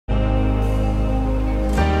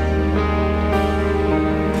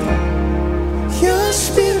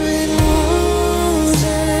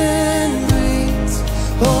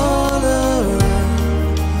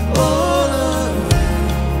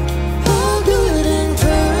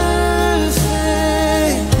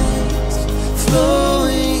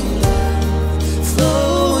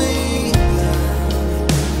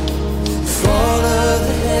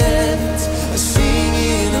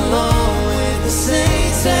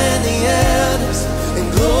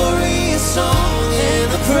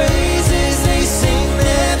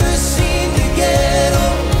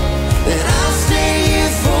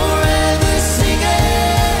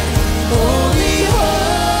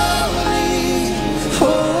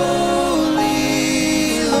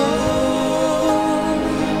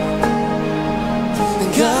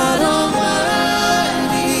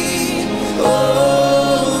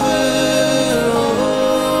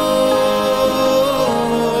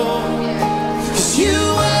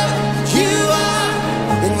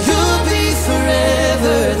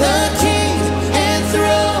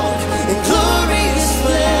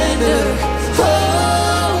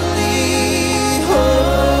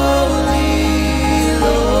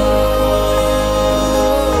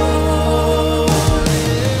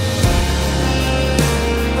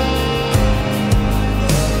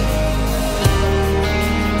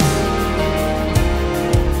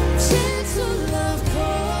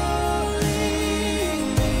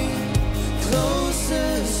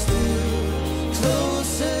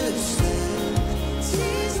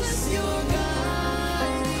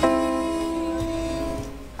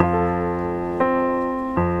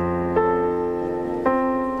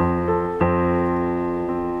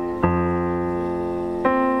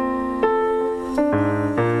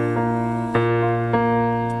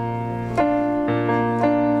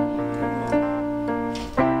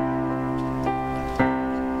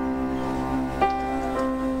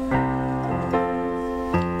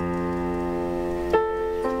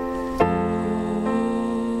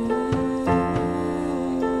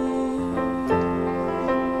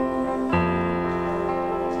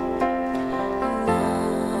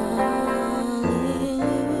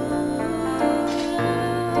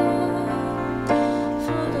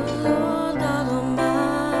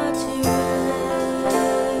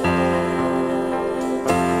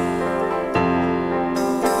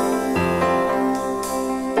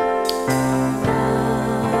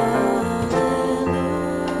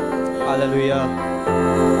Hallelujah.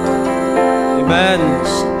 Amen.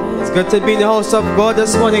 It's good to be in the house of God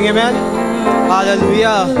this morning. Amen.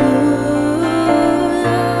 Hallelujah.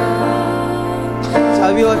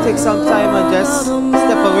 Shall we all take some time and just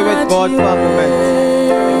step away with God for a moment?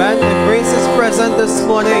 Amen. Embrace His presence this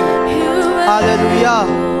morning. Hallelujah.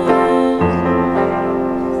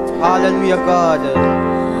 Hallelujah, God.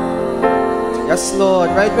 Yes, Lord.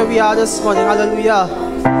 Right where we are this morning. Hallelujah.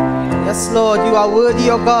 Yes, Lord. You are worthy,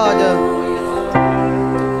 O God.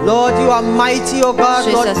 Lord, you are mighty, O God,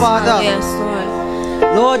 Jesus, Lord Father. Yes,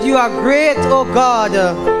 Lord. Lord, you are great, O God.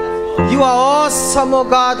 You are awesome, O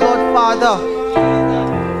God, Lord Father.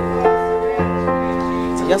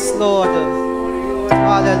 Yes, Lord.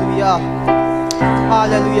 Hallelujah.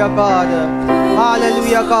 Hallelujah, God.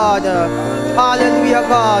 Hallelujah, God. Hallelujah,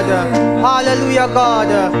 God. Hallelujah, God.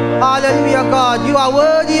 Hallelujah, God. You are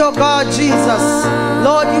worthy, O God, Jesus.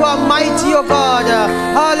 Lord, you are mighty, O God.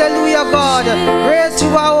 Hallelujah, God. Great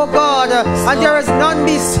you are, O God. And there is none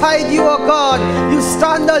beside you, O God. You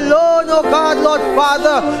stand alone, O God, Lord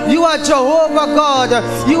Father. You are Jehovah, God.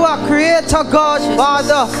 You are Creator, God,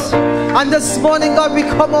 Father. And this morning, God, we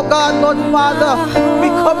come, O God, Lord Father. We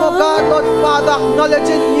come, O God, Lord Father,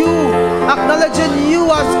 acknowledging you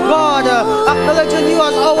as God, acknowledging you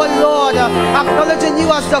as our Lord, acknowledging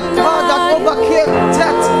you as the God that overcame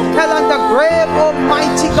death, hell, and the grave,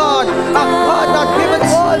 Almighty God, a God that gave it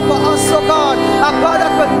all for us, O God, a God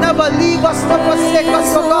that would never leave us, nor forsake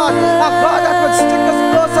us, O God, a God that would stick us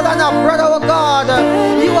closer than a brother, O God.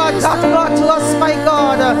 You are that God to us, my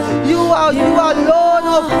God. You are Lord,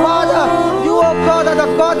 O Father. You, O God, are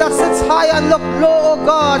the God that sits high and look low, O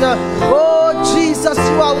God. Oh Jesus,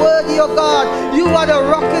 you are worthy, O God. You are the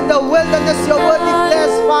rock in the wilderness. Your word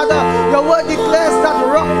declares, Father, your word declares that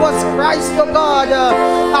rock was Christ, O God.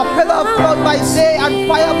 A pillar of cloud by day and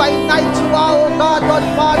fire by night. You are, O God, Lord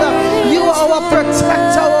Father. You are our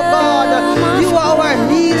protector, O God. You are our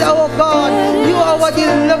healer, O God. You are our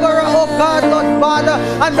deliverer, O God, Lord Father.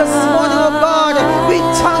 And this morning, O God, we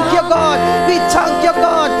thank you, God. We thank you,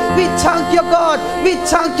 God. We thank you, God. We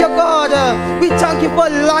thank you, God. We thank you for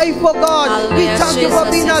life, oh God. We thank you for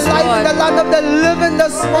being alive in the land of the living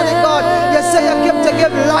this morning, God. You say you came to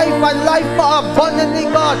give life and life more abundantly,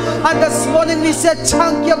 God. And this morning we say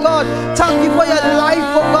thank you, God. Thank you for your life,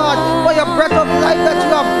 oh God. For your breath of life that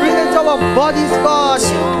you have breathed into our bodies, God.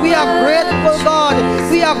 We are grateful, God.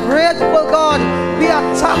 We are grateful, God. We are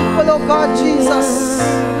thankful, oh God, Jesus.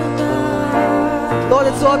 Lord,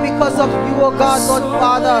 it's all because of you, oh God, Lord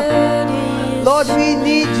Father. Lord, we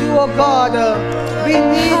need you, oh God. We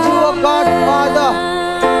need you, oh God, Father.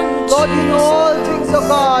 Lord, you know all things, oh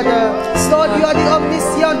God. Lord, you are the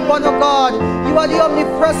omniscient one, oh God. You are the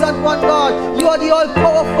omnipresent one, God. You are the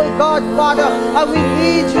all-powerful God, Father. And we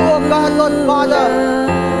need you, oh God, Lord Father.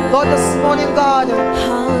 Lord, this morning, God,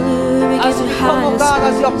 as we come, oh God,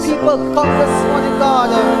 as your people come this morning,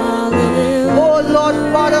 God. Oh Lord,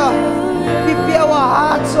 Father, prepare our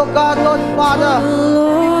hearts, oh God, Lord Father.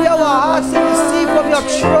 Prepare our hearts to receive from your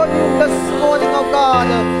throne room this morning, oh God.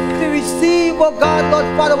 To receive, oh God, Lord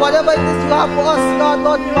Father, whatever it is you have for us, God,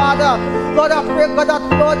 Lord Father. Lord, I pray, God, that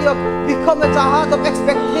Lord, you become into a heart of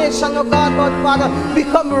expectation, oh God, Lord Father.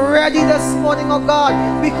 Become ready this morning, oh God.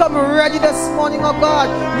 Become ready this morning, oh God.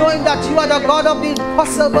 Knowing that you are the God of the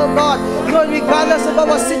impossible, God. Knowing regardless of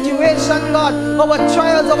our situation, God, our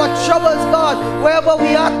trials, our troubles, God, wherever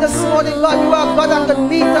we are this morning, God, you are God that can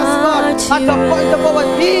meet us, God, at the point of our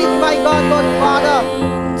need, my God, Lord Father.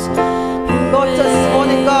 Lord, this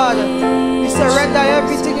morning, God, we surrender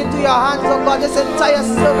everything into your hands, oh God, this entire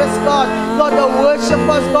service, God. Lord, the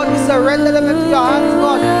worshipers, God, we surrender them into your hands,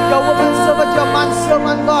 God. Your woman servant, your man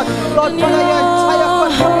servant, God. Lord, Father, your entire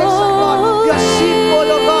congregation, God. Your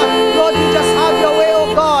sheepfold, oh God. Lord, you just have your way,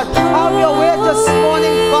 oh God. Have your way this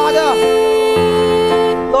morning, Father.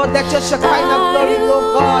 Lord, let your Shekinah glory,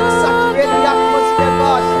 oh God, saturate the atmosphere,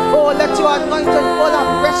 God. Oh, let your anointing fall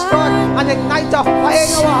afresh, God, and ignite a fire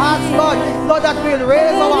in our hearts, God. Lord, that we'll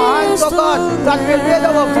raise our hands, oh God, that we'll raise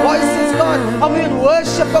our voices, God, and we'll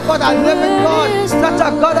worship, oh God, a living God, not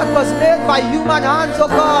a God that was made by human hands, oh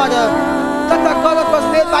God. Not a God that was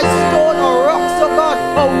made by stone or rocks, oh God,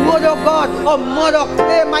 or wood, oh God, or mud or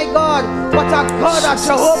clay, my God, but a God, a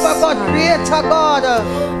Jehovah God, Creator God,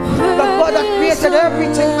 the God that created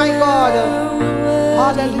everything, my God.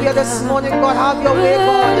 Hallelujah, this morning, God, have your way,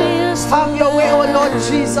 God. Have your way, oh Lord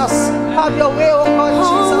Jesus. Have your way, oh God,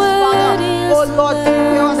 Jesus, Father. Oh Lord,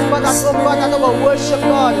 prepare us, God, that, oh God, that our worship,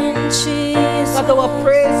 God, that our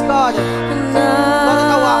praise, God,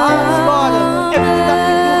 that our hearts, God, everything that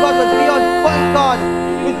we do, God, would be on point, God,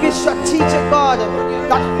 would be strategic, God.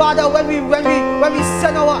 That Father, when we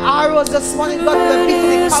send our arrows this morning, God, to beat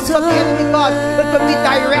the camps of the enemy, God, it will be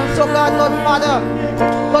direct, oh God, Lord Father.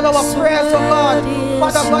 God, our prayers, oh God.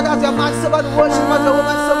 Father God, as your man servant worship, as your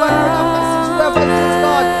woman servant bring a message, revelations,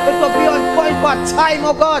 God, it will be on point for a time,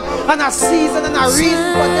 oh God, and a season and a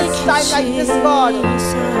reason for this time like this, God.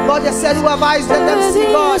 Lord, you said, who have eyes, let them see,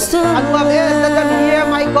 God, and who have ears, let them hear,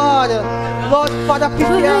 my God. Lord, Father,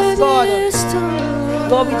 prepare us, God.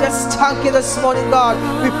 Lord, we just thank you this morning, God.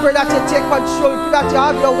 We pray that you take control. We pray that you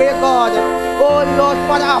have your way, God. Oh, Lord,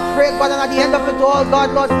 Father, I pray, God, and at the end of it all,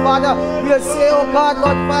 God, Lord, Father, we'll say, oh, God,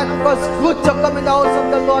 Lord, Father, it was good to come in the house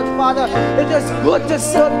of the Lord, Father. It is good to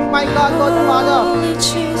serve you, my God, Lord, Father.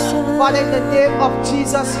 Father, in the name of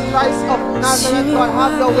Jesus Christ of Nazareth, God,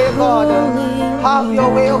 have your way, God. Have your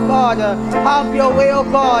way, oh God. Have your way, oh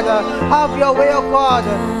God. Have your way, oh God.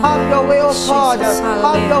 Have your way, oh God.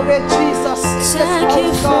 Have your way, Jesus. Thank you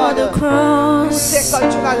for the cross. Take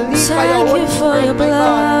control and lead by your Thank Holy you for Spirit, your my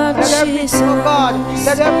God. blood, Let everything, Jesus. oh God.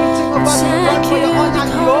 Let everything, oh God, be done for your honor and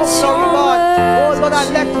your glory, God. Oh Lord, and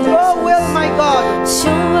let your will, my God,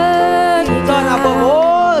 be done above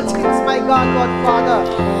all things, my God, Lord Father.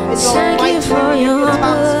 In your mighty name, we give you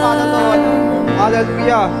thanks, Father, Lord.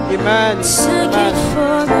 Hallelujah. Amen. Amen.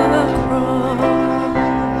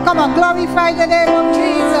 Come on, glorify the name of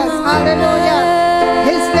Jesus. Hallelujah.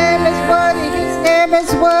 His name is worthy. His name is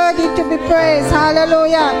worthy to be praised.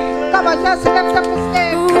 Hallelujah. Come on, just lift up his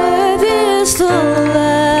name. Worthy is the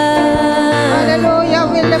Lamb. Hallelujah.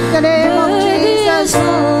 We lift the name of Jesus.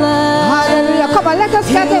 Hallelujah. Come on, let us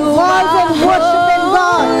get involved in worshiping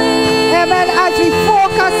God. Amen. As we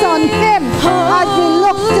focus on him, as we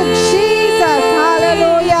look to Jesus.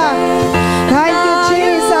 Hallelujah. Thank you,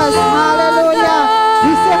 Jesus. Hallelujah.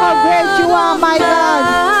 We say how great you are, my God.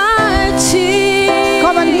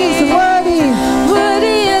 Come on, he's worthy.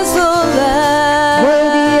 Worthy is the Lamb.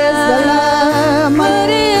 Worthy is the Lamb.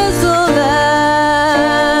 Worthy is the Lamb.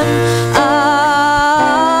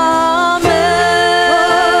 Amen.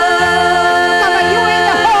 Come on, you in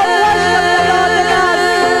the whole worship of the Lord because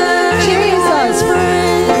Jesus.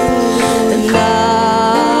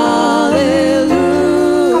 Hallelujah.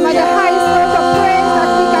 Come on, the highest note of praise that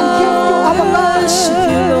we can give to our God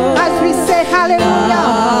as we say hallelujah.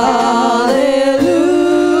 Hallelujah.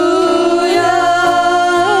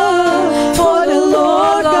 For the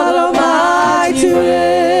Lord God Almighty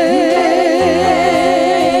reigns.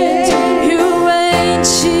 You reign,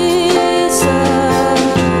 Jesus.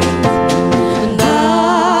 And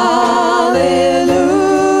hallelujah.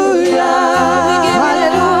 We give you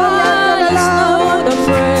the highest note of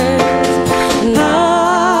praise. And hallelujah.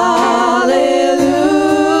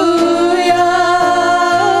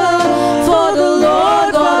 For the Lord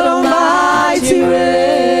God Almighty reigns.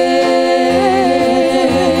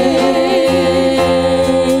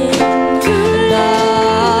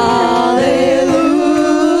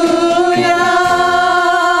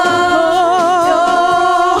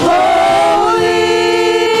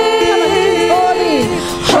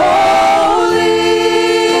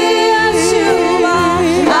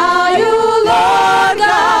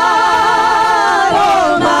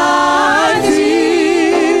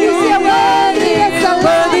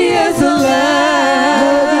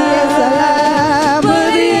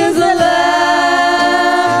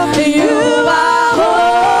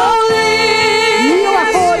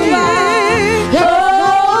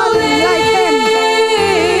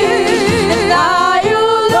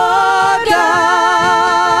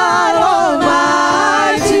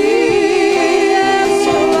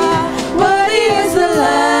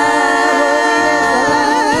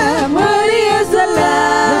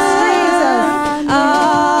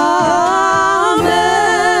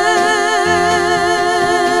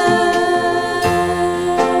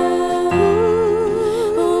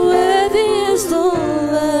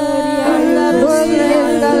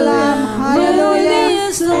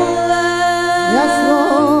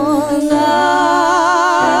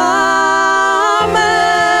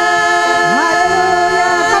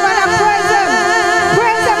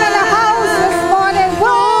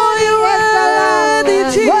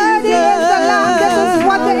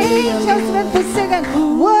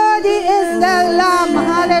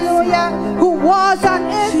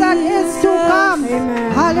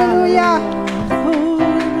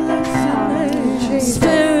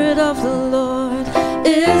 Spirit of the Lord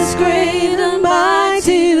is great and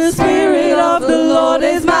mighty. The Spirit of the Lord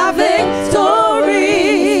is my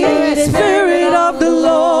victory. Spirit of the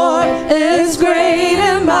Lord is great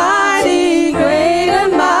and mighty. Great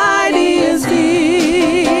and mighty is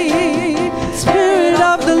He. Spirit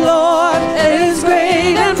of the Lord is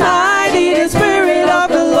great and mighty. The Spirit of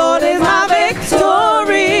the Lord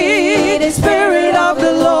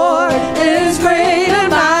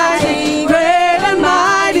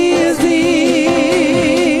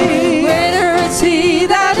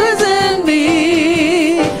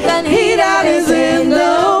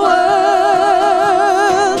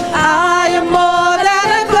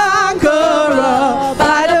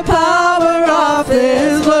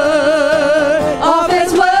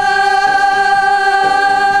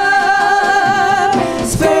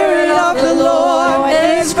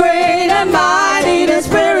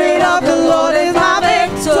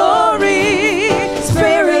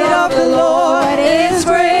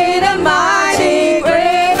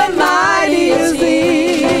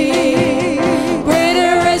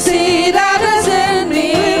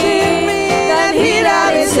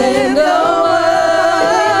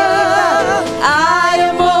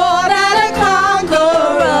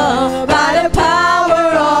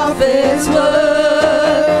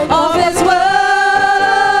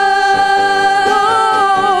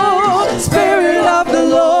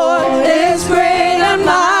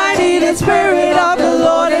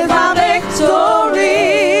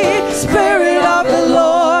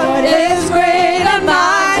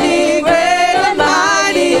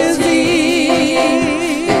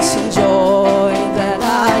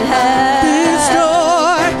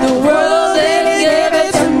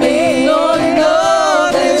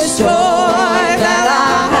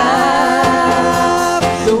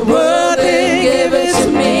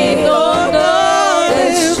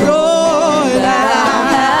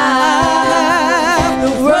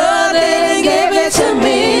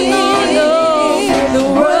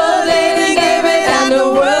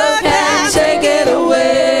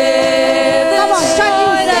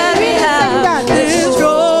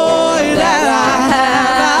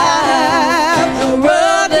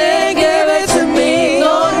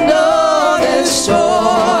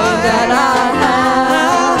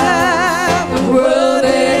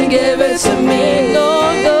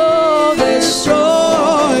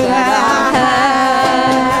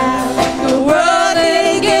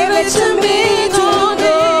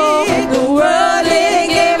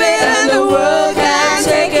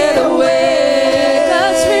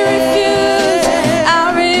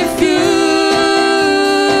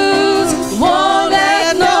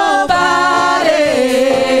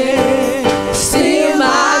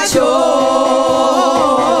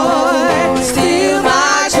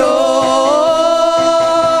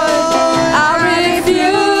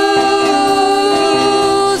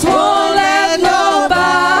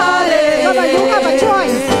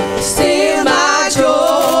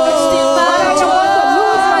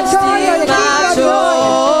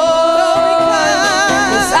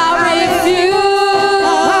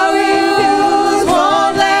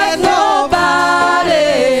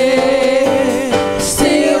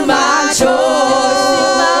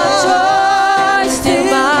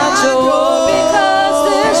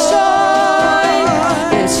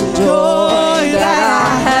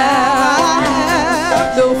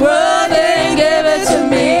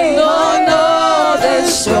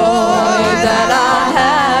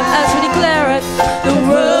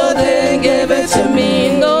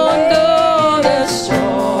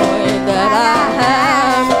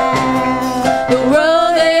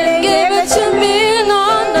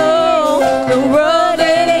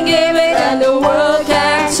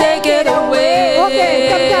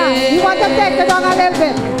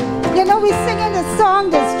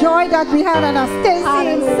joy that we had and are still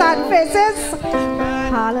seeing sad faces?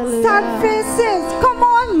 Hallelujah. Sad faces. Come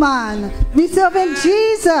on, man. We serving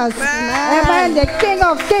Jesus. Amen. The King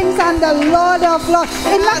of Kings and the Lord of Lords.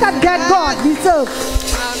 It's not a dead God we serve.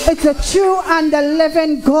 It's a true and the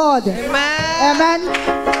living God. Amen.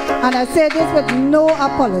 And I say this with no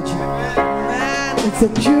apology. It's a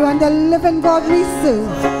true and the living God we serve.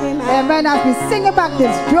 Amen. As we sing about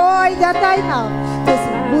this joy that I have, this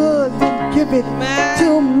world give it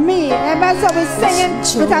to me. Amen. So we're singing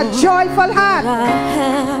with a joyful heart.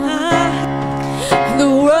 The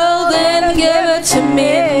world didn't give it to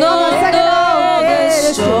me. No,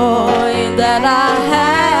 this joy that I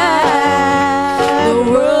have. The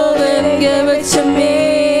world didn't give it to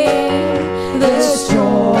me. This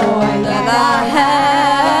joy that I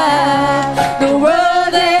have. The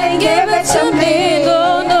world didn't give it to me.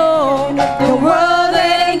 No, no. The world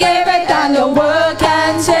didn't give it, and the world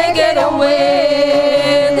can't take it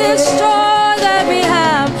away. This joy that we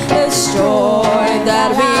have. This joy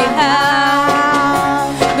that we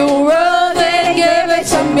have. The world didn't give it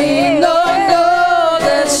to me. No, no.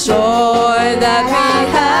 This joy that we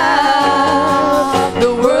have.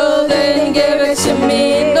 The world didn't give it to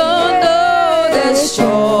me. No, no. This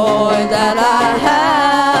joy that I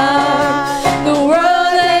have. The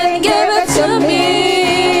world didn't give it to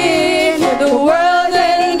me. The world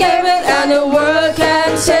didn't give it, and the world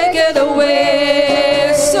can't take it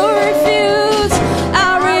away. So refuse,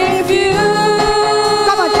 I refuse.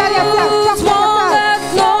 Come on, tell yourself. Talk to Won't yourself. let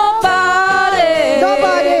nobody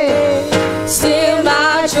Nobody. steal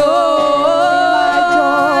my joy.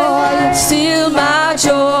 Steal my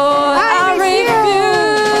joy. I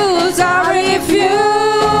refuse, I refuse.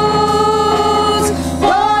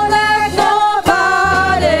 Won't let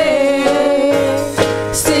nobody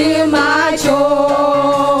steal my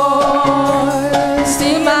joy.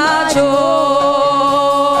 Steal my joy.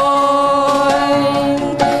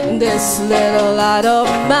 This little light of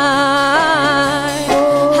mine,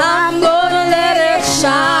 I'm gonna let it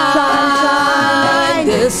shine.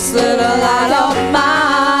 This little light of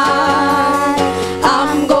mine,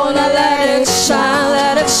 I'm gonna let it shine,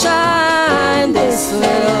 let it shine. This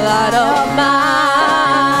little light of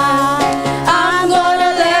mine, I'm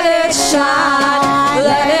gonna let it shine,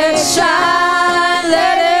 let it shine,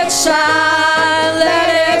 let it shine, let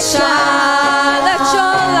it shine. Let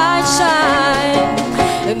your light shine.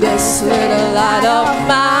 This little light of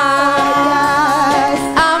mine,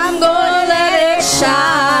 I'm gonna let it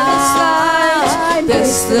shine. This light,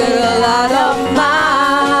 this little light of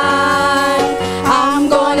mine, I'm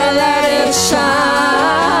gonna let it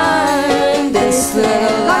shine. This little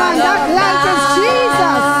Come on, light that of light is Jesus.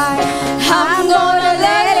 mine, I'm gonna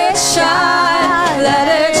let it shine, let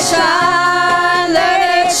it shine, let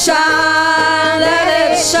it shine, let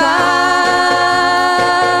it shine,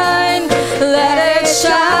 let it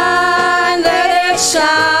shine, let it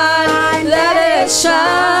shine, let it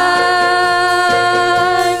shine,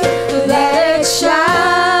 let it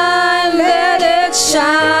shine, let it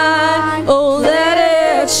shine, oh let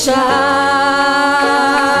it shine.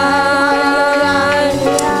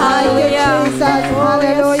 Hallelujah. Jesus.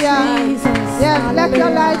 Hallelujah. Yes, let your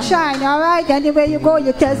light shine. All right. Anywhere you go,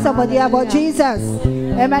 you tell somebody about Jesus.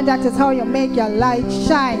 Amen. That is how you make your light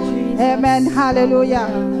shine. Amen. Hallelujah.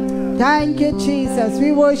 Thank you, Jesus.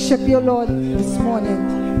 We worship you, Lord, this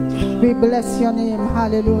morning. We bless your name.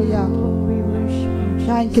 Hallelujah.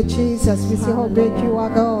 Thank you, Jesus. We see how great you are,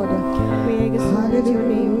 God.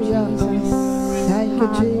 Hallelujah. Thank you,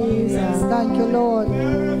 Jesus. Thank you, Lord.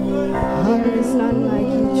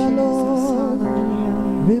 Hallelujah, Lord.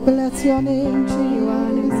 We bless your name,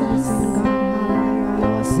 Jesus.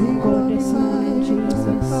 We glorify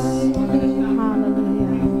your name.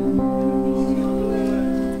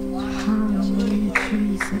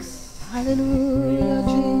 Hallelujah,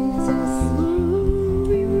 Jesus.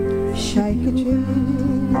 Thank you,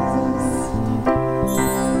 Jesus.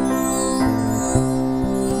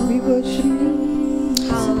 We worship you.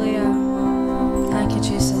 Hallelujah. Thank you,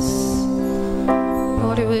 Jesus.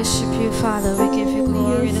 Lord, we worship you, Father. We give you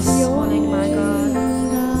glory this morning, my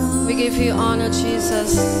God. We give you honor,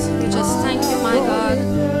 Jesus. We just thank you, my God.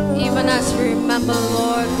 Even as we remember,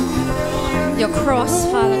 Lord, your cross,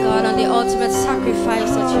 Father God, and the ultimate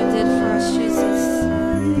sacrifice that you did for us, Jesus.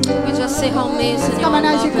 We just say how amazing your Come on,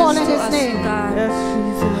 as love you is call in to his us, name.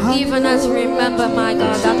 God. Even as we remember, my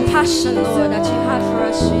God, that passion, Lord, that you had for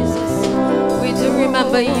us, Jesus. We do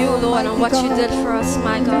remember you, Lord, and what you did for us,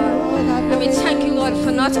 my God. And we thank you, Lord,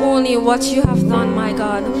 for not only what you have done, my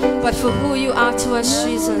God, but for who you are to us,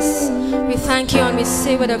 Jesus. We thank you and we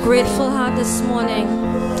say with a grateful heart this morning,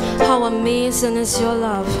 how amazing is your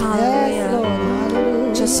love. Yes, Hallelujah. Lord.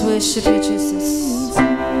 Hallelujah. just worship you, Jesus.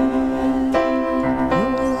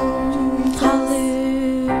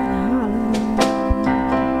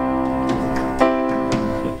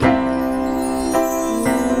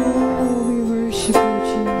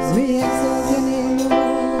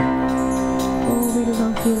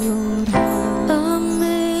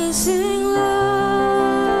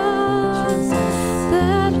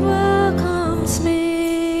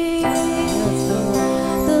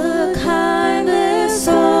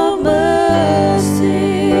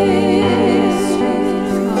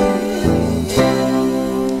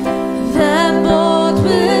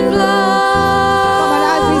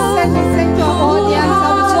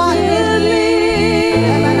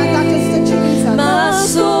 My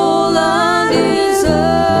soul undeserved.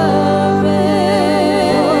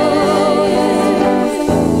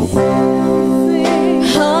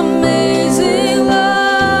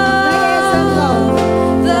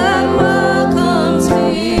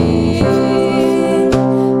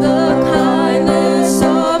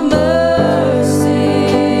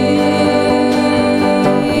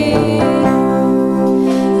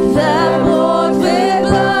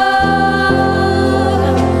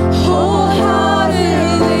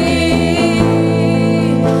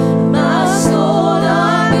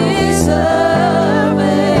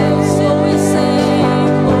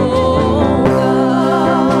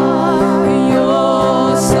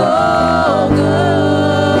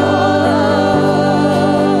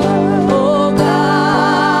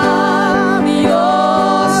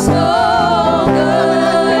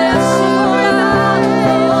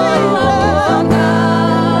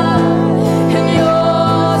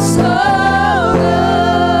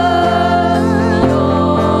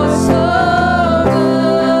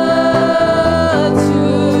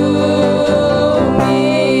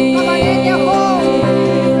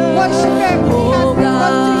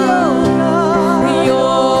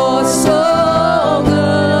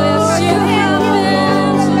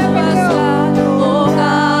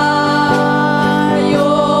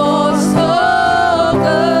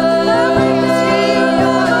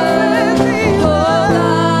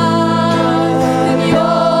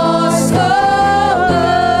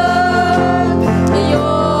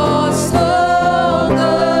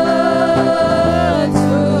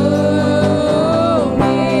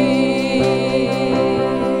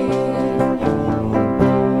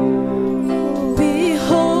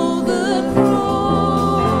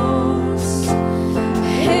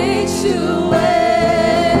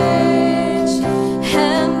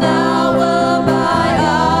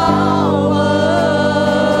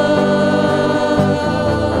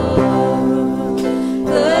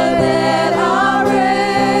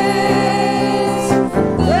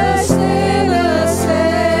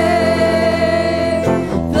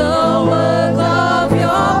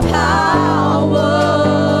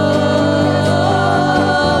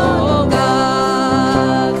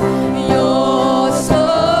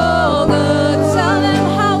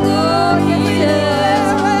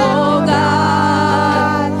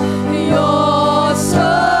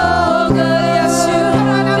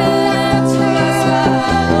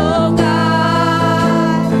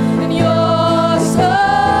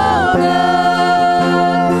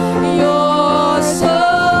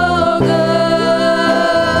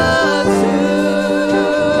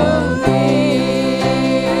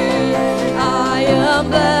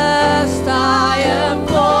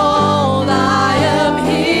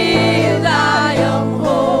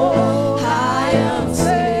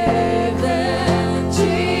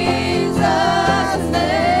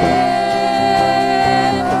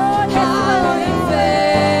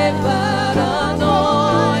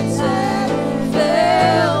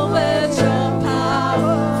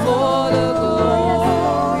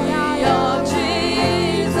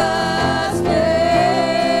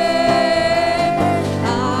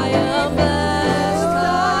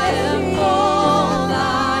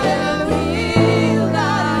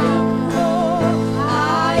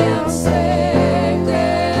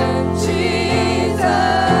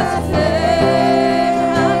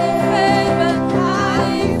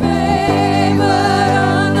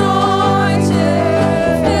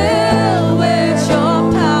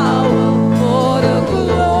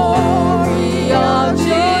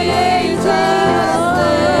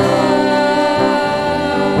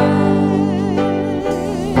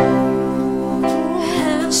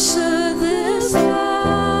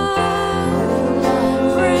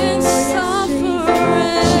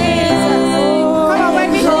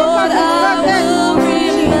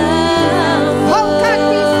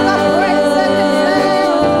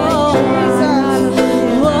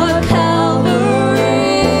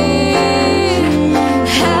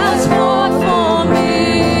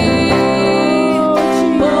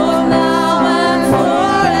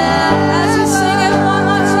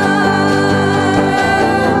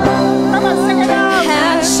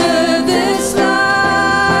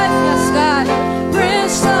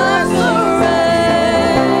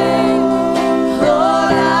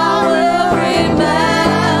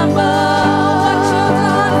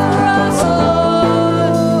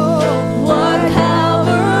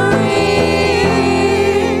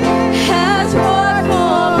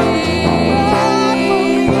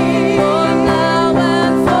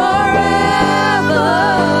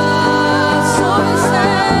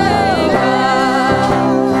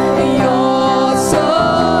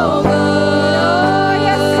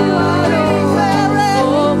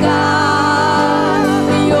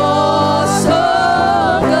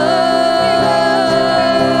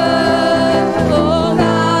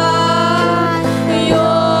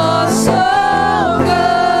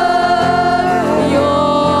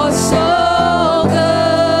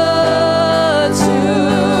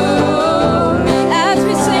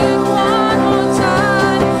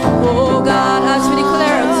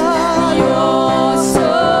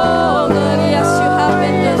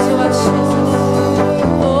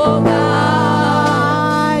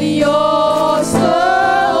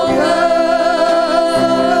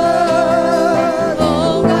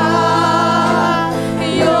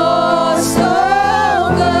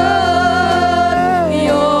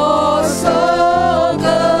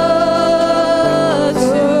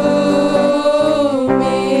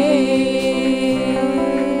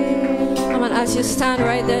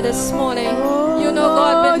 this morning. You know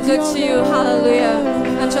God been good to you. Hallelujah.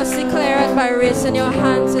 And just declare it by raising your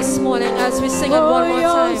hands this morning as we sing it one more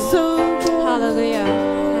time. Hallelujah.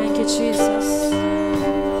 Thank you, Jesus.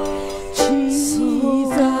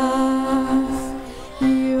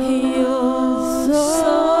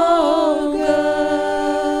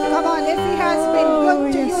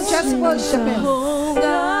 Worship Him. Oh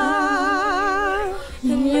God,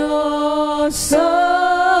 you're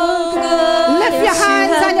so good. Lift your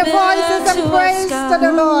hands and your voices and praise to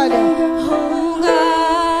the Lord. Oh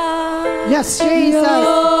God, yes, Jesus.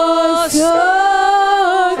 You're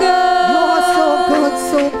so good. You're so good,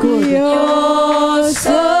 so good. You're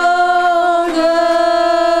so good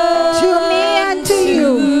to me and to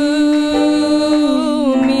you.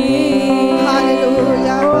 To me.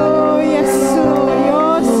 Hallelujah. Oh, yes, Lord.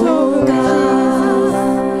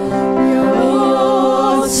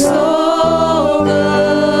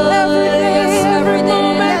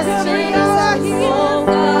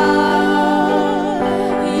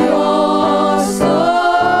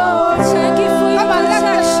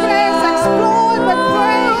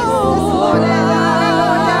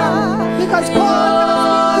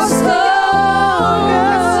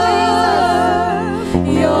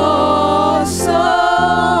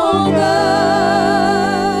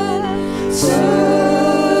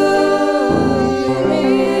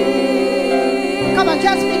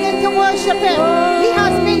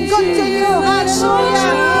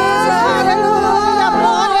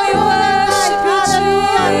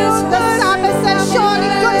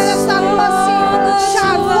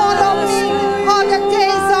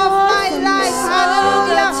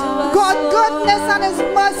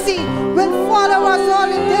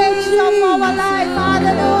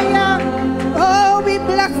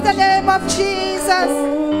 The name of Jesus.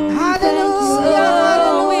 Hallelujah.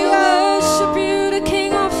 Hallelujah. We worship you, the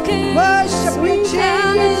King of Kings. Worship you,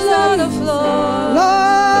 Jesus. Lord of Lords.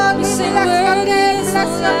 Lord, we sing bless your worthy name. is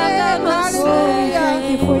Bless the your Lamb name. that was Hallelujah.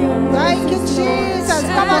 Thank you, Jesus.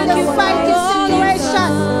 Come on, just fight this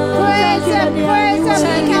situation. Praise Him. Praise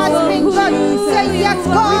Him. He has been good. Say, yes,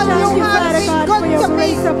 God, you have been good to me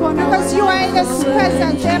because you are in His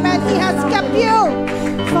presence. Amen. He has kept you.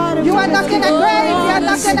 You are not in a grave, you are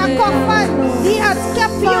not in a coffin. He has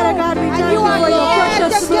kept you, and you are here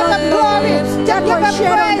to give Him glory, to give Him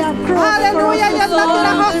praise. Hallelujah, you're not in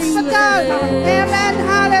a hospital. Amen,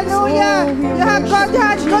 hallelujah. You have God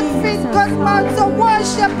has good feet, good mouth, so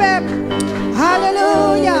worship Him.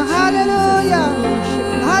 Hallelujah, hallelujah,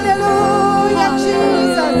 hallelujah,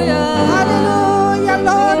 Jesus. Hallelujah,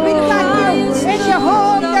 Lord, we thank you. In your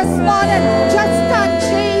home this morning, just thank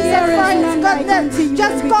Jesus for His goodness.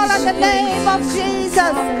 Just call on the name of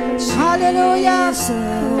Jesus. Hallelujah.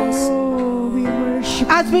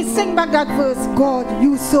 As we sing back that verse, God,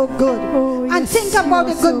 you so good. And think about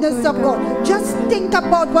the goodness of God. Just think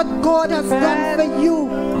about what God has done for you.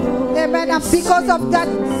 Amen. And because of that,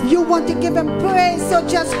 you want to give Him praise. So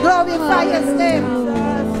just glorify His name.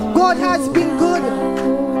 God has been good.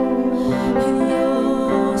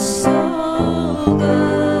 You're so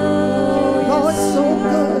good. You're so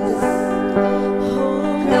good.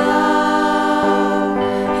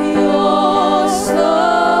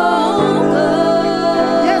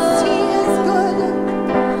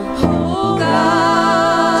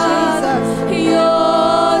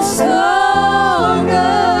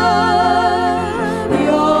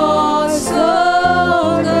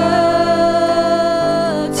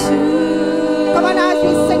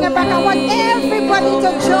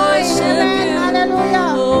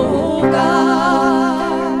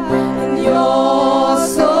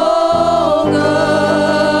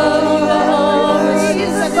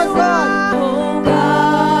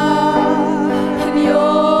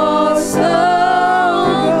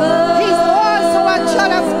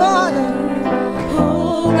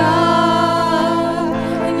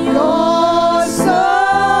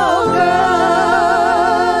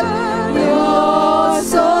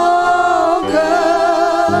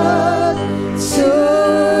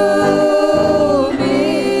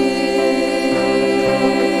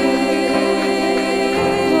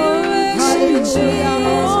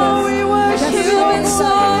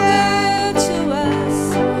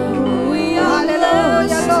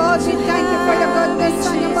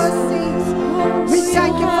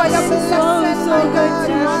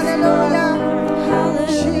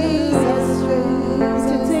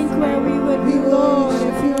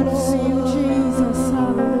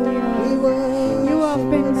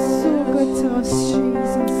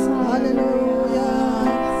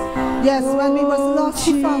 Yes, when we was lost,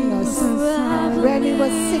 He found us. When we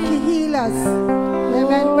was sick, He healed us. Amen.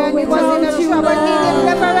 when he was in a trouble, he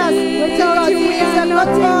delivered us because he is a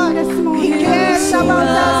good God. He cares about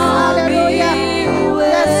us. Hallelujah.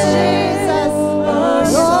 Yes, Jesus.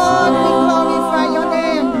 Lord, we glorify your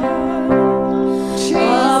name.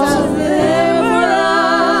 Jesus.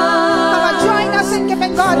 Come on, join us in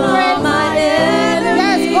giving God praise.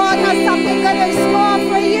 Yes, God has something good in store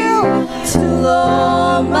for you. Yes,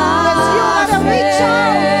 you gotta reach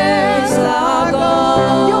out.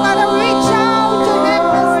 You gotta reach out to him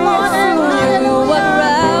this morning. Hallelujah.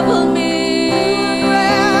 Unravel me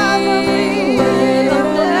with a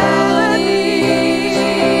melody.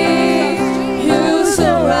 You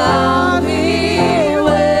surround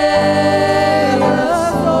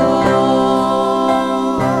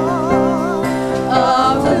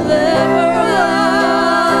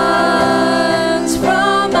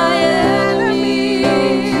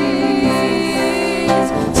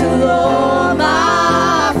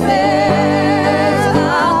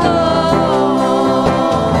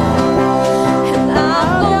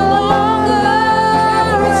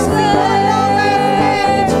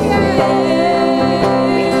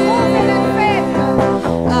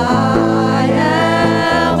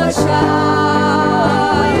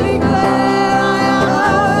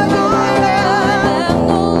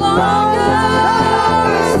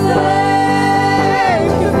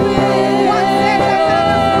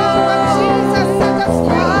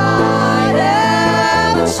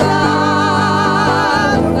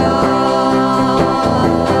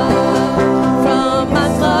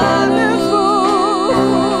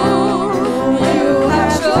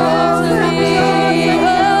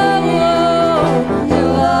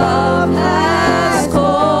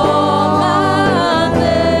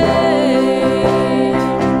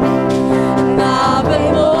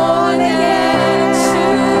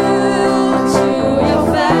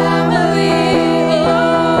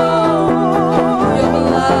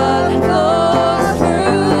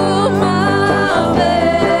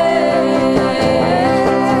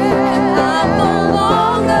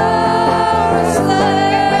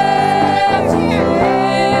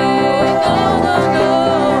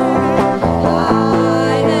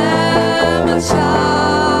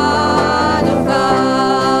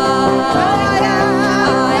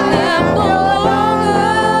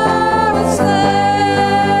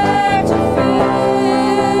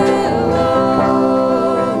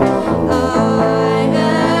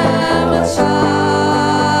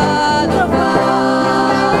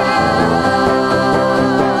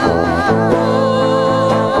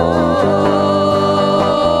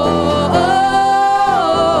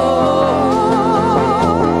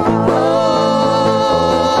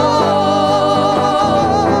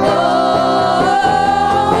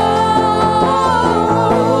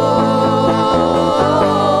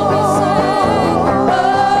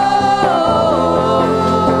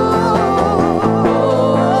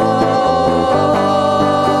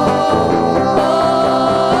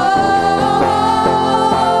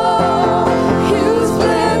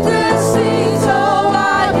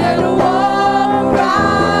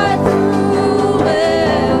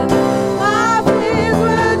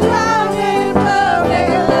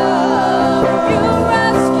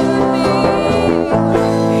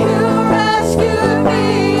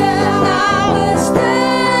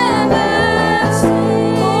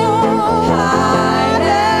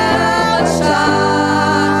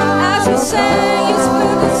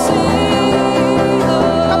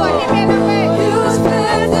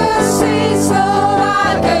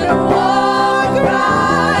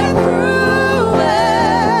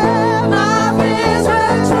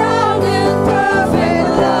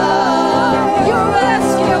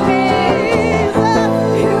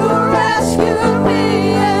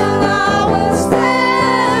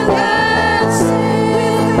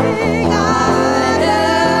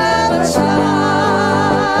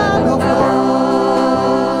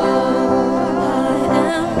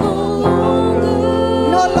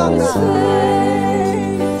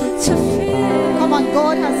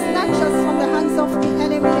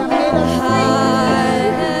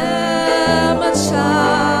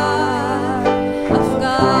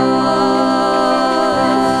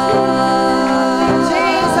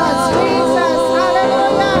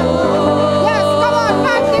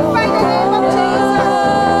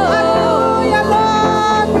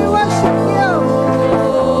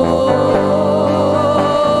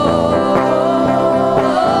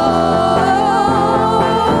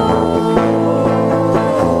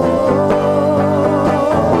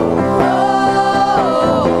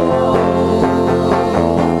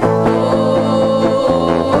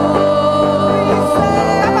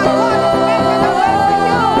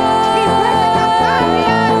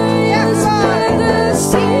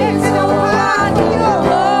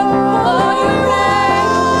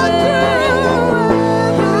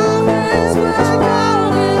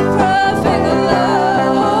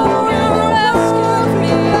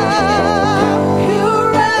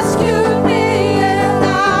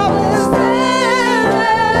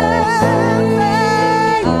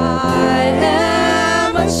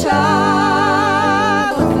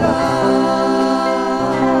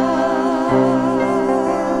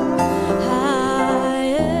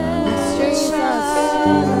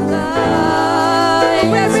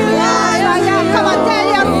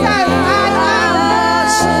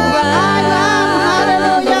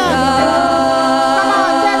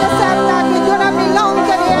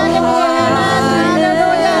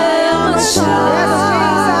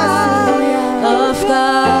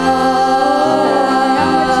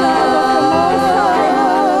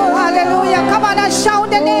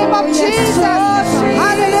Jesus.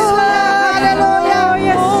 Hallelujah.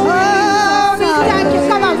 Hallelujah. Oh, we thank you.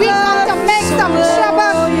 Come on, we come to make some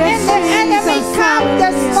trouble in the enemy camp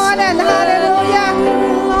this morning. Hallelujah.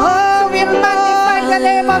 Oh, we magnify the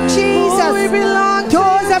name of Jesus.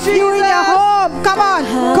 Those of you in your home, come on,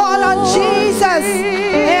 call on Jesus.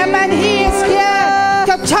 Amen. He is here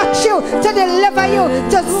to touch you, to deliver you,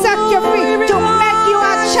 to set you free, to make you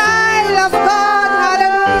a child of God.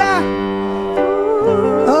 Hallelujah.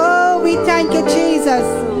 Oh, we thank you, Jesus.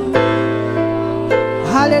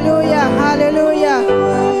 Hallelujah, hallelujah,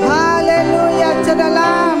 hallelujah to the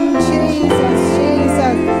Lamb. Jesus,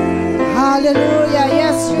 Jesus. Hallelujah.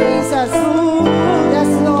 Yes, Jesus. Yes,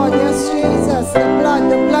 Lord. Yes, Jesus.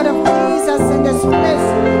 The blood of Jesus in this place.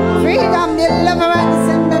 Freedom, deliverance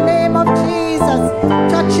in the name of Jesus.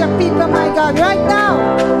 Touch your people, my God, right now.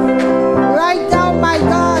 Right now, my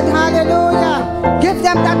God. Hallelujah. Give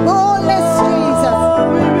them that boldness, Jesus.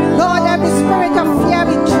 Lord, every spirit of fear,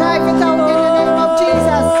 we drive it out in the name of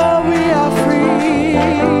Jesus. We are free.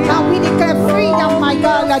 Now we declare freedom, my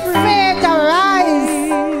God. Let faith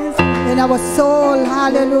arise in our soul.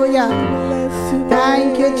 Hallelujah.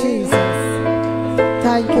 Thank you, Jesus.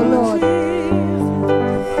 Thank you, Lord.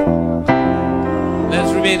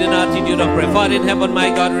 Let's remain in attitude of prayer. Father in heaven, my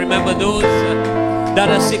God, remember those that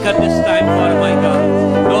are sick at this time, Father, my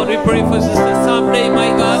God. Lord, we pray for Sister Someday, my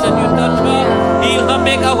God, that you touch her, heal her,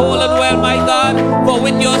 make her whole and well, my God. For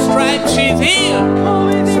with your stripes she's healed.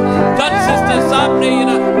 Touch Sister Someday in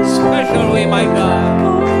a special way, my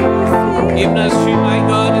God. Even as she, my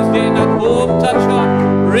God, is there at home, touch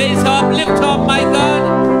her, raise her up, lift her up, my God.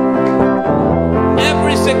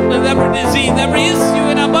 Every sickness, every disease, every issue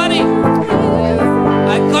in her body,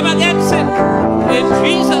 I come against it in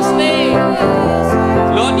Jesus' name.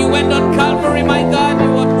 Lord, you went on Calvary, my God.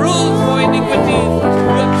 You were bruised for iniquities.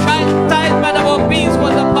 Your chastisement of our peace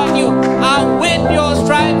was upon you. And with your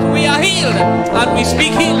stripes we are healed. And we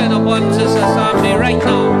speak healing upon Sister Someday right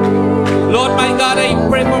now. Lord, my God, I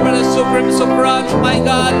pray for Brother Supreme Supraj, my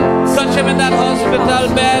God. Touch him in that hospital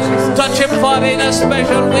bed. Touch him, Father, in a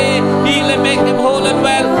special way. Heal him, make him whole and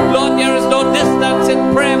well. Lord, there is no distance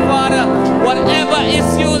in prayer, Father. Whatever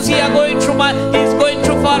issues he is going through, he's going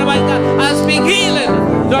through, Father, my God, I speak healing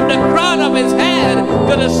from the crown of his head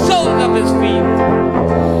to the soles of his feet.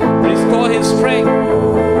 Restore his strength.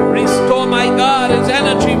 Restore, my God, his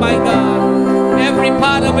energy, my God. Every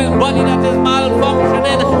part of his body that is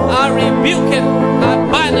malfunctioning, I rebuke it, I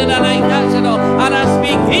bind it, and I cast it out. And I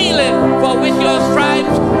speak healing, for with your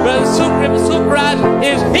stripes, the Supreme Supraj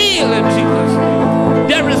is healed in Jesus' name.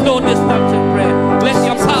 There is no distance in prayer. Let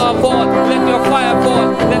your power fall, let your fire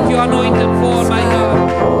fall, let your anointing fall, my God.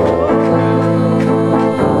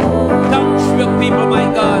 Touch your people, my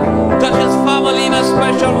God. Touch his family in a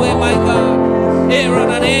special way, my God. Aaron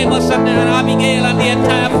and Amos and Abigail and the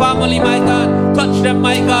entire family, my God. Touch them,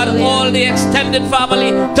 my God, all the extended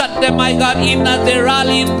family. Touch them, my God, even as they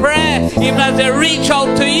rally in prayer, even as they reach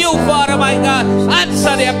out to you, Father, my God.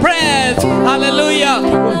 Answer their prayers. Hallelujah.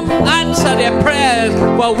 Answer their prayers.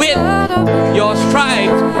 For with your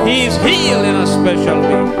stripes, he is healed in a special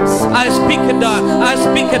way. I speak it done. I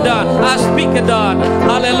speak it done. I speak it done.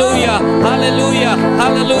 Hallelujah. Hallelujah.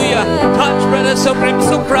 Hallelujah. Touch Brother Supreme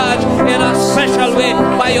Supraj in a special way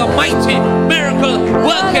by your mighty miracle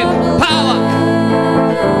working power.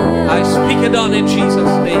 I speak it on in Jesus'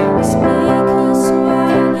 name.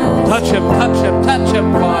 Touch him, Father.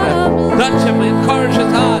 Touch him, encourage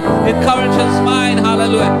his heart, encourage his mind.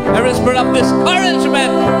 Hallelujah. Every spirit of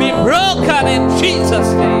discouragement be broken in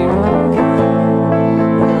Jesus' name.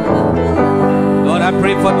 Lord, I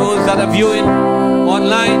pray for those that are viewing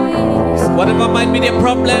online. Whatever might be their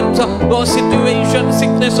problems or situation,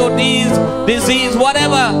 sickness or disease,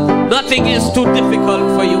 whatever, nothing is too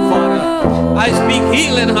difficult for you, Father. I speak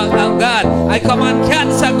healing, oh God. I command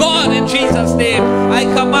cancer gone in Jesus' name. I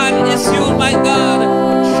command issues, my God,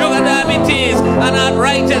 sugar diabetes and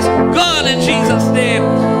arthritis gone in Jesus' name.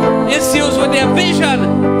 Issues with their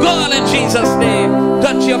vision gone in Jesus' name.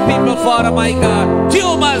 Touch your people, Father, my God.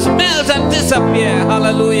 Tumors melt and disappear.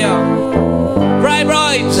 Hallelujah.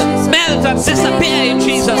 Fibroids melt and disappear in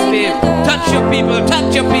Jesus' name. Touch your people,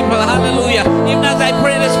 hallelujah. Even as I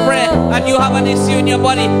pray this prayer and you have an issue in your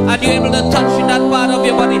body and you're able to touch in that part of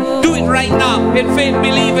your body, do it right now in faith,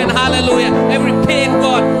 believing, hallelujah. Every pain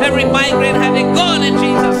gone, every migraine headache gone in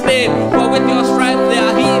Jesus' name. For with your stripes they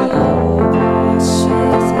are healed.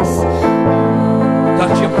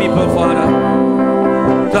 Touch your people,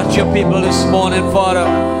 Father. Touch your people this morning, Father.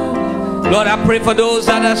 Lord, I pray for those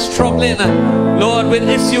that are struggling. Lord, with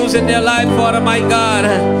issues in their life, Father, my God.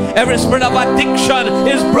 Every spirit of addiction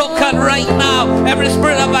is broken right now. Every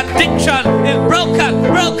spirit of addiction is broken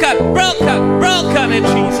in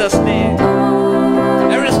Jesus' name.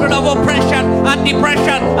 Every spirit of oppression and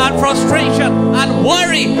depression and frustration and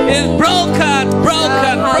worry is broken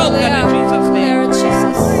in Jesus' name.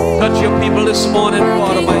 Touch your people this morning,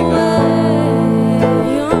 Father, my God.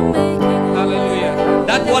 Hallelujah.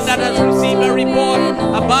 That one that has received a report,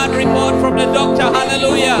 a bad report from the doctor,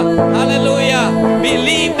 hallelujah, hallelujah.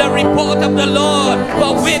 Believe the report of the Lord,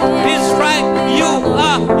 for with his stripes you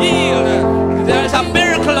are healed. There is a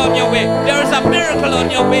miracle on your way. There is a miracle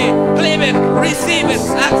on your way. Claim it, receive it,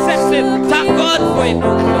 accept it. Thank God for it.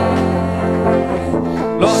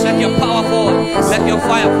 Lord, let your power fall. Let your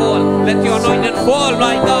fire fall. Let your anointing fall,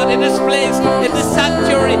 my God, in this place, in this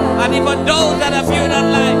sanctuary. And even those that are viewed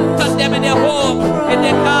online, touch them in their homes, in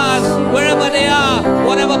their cars, wherever they are,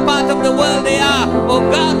 whatever part of the world they are. Oh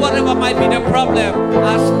God, whatever might be the problem,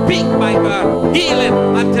 I speak, my God, healing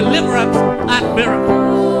and deliverance and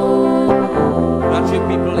miracle. Touch your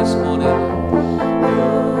people this morning.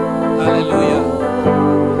 Hallelujah.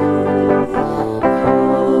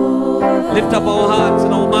 Lift up our hearts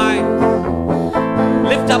and our minds.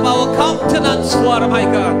 Lift up our countenance, Father, my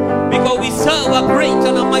God, because we serve a great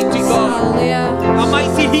and a mighty God, a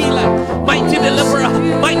mighty healer, mighty deliverer,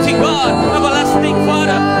 mighty God, everlasting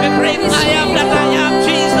Father, the great I am that I am,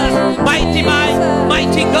 Jesus,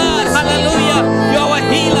 mighty God, hallelujah. You're a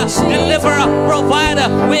healer, deliverer, provider,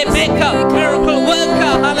 way maker, miracle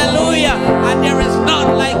worker, hallelujah. And there is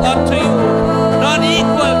none like unto you, none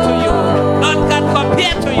equal to you, none can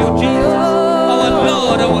compare to you, Jesus, our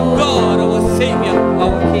Lord, our God, our Savior,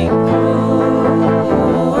 our King.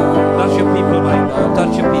 Touch your people, my God,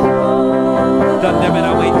 touch your people, touch them in a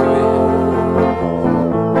mighty way.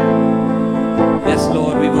 Yes,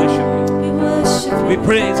 Lord, we worship you, we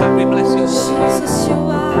praise and we bless you,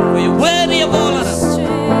 for you're worthy of all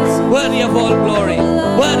honor, worthy of all glory,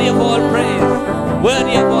 worthy of all praise,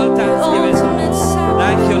 worthy of all thanksgiving.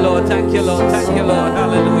 Thank you, Lord, thank you, Lord, thank you, Lord,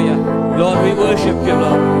 hallelujah. Lord, we worship you,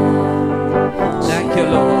 Lord. Thank you,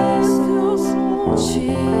 Lord.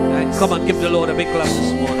 And come on, give the Lord a big clap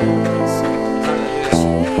this morning.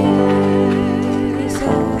 Hallelujah.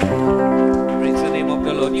 Praise the name of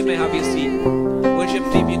the Lord. You may have your seat. Worship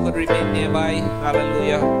team, you could remain nearby.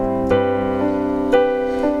 Hallelujah.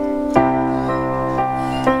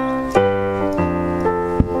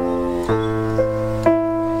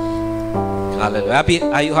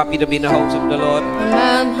 Hallelujah. Are you happy to be in the house of the Lord?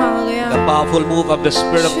 Amen. Hallelujah. The powerful move of the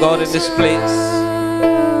Spirit of God in this place.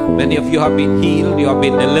 Many of you have been healed. You have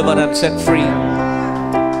been delivered and set free.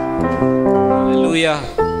 Hallelujah.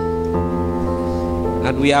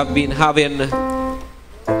 And we have been having,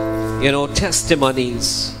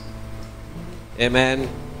 testimonies. Amen.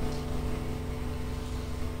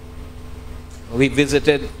 We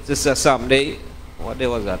visited Sister Someday. What day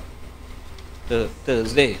was that?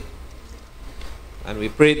 Thursday. And we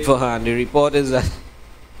prayed for her, and the report is that,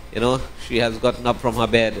 she has gotten up from her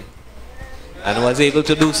bed and was able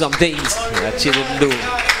to do some things that she didn't do.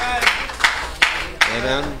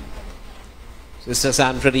 Amen. Sister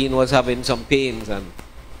Sanfredine was having some pains, and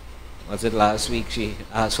was it last week she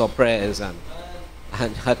asked for prayers, and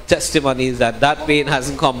her testimony is that pain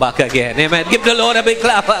hasn't come back again. Amen. Give the Lord a big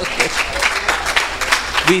clap.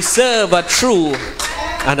 We serve a true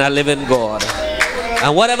and a living God.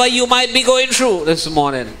 And whatever you might be going through this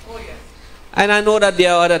morning, and I know that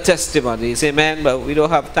there are other testimonies, amen, but we don't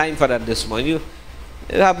have time for that this morning. You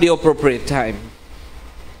have the appropriate time.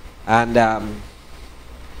 And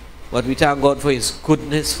but we thank God for his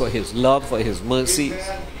goodness, for his love, for his mercies.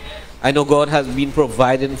 I know God has been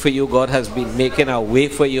providing for you. God has been making a way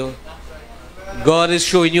for you. God is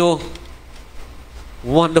showing you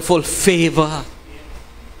wonderful favor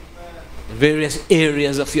in various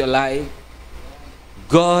areas of your life.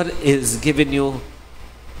 God is giving you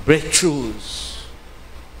breakthroughs.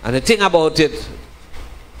 And the thing about it,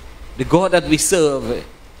 the God that we serve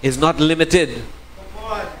is not limited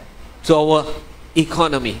to our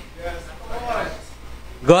economy.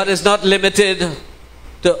 God is not limited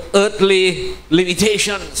to earthly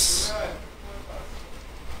limitations.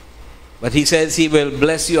 But he says he will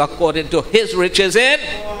bless you according to his riches in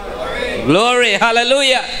glory.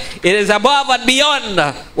 Hallelujah. It is above and beyond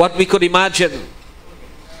what we could imagine.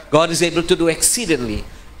 God is able to do exceedingly,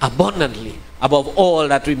 abundantly, above all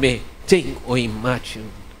that we may think or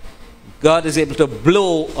imagine. God is able to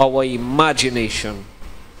blow our imagination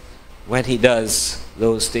when he does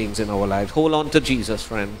those things in our lives. Hold on to Jesus,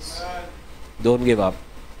 friends. Don't give up.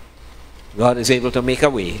 God is able to make a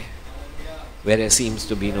way where there seems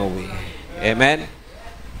to be no way. Amen.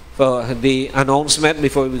 For the announcement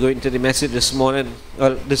before we go into the message this morning.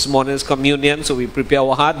 Well, this morning's communion, so we prepare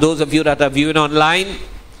our heart. Those of you that are viewing online,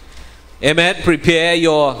 amen, prepare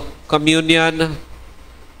your communion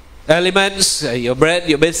elements, your bread,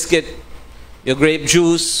 your biscuit, your grape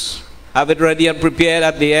juice. Have it ready and prepared.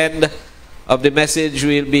 At the end of the message,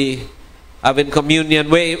 we'll be having communion.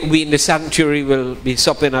 We in the sanctuary will be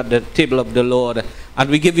supping at the table of the Lord. And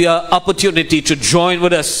we give you an opportunity to join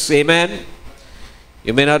with us. Amen.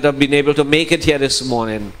 You may not have been able to make it here this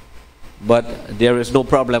morning, but there is no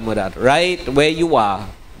problem with that. Right where you are,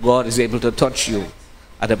 God is able to touch you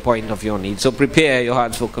at the point of your need. So prepare your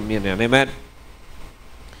hearts for communion. Amen.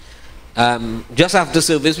 Just after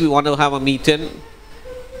service, we want to have a meeting.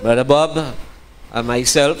 Brother Bob and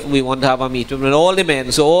myself, we want to have a meeting with all the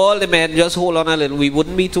men. So all the men, just hold on a little. We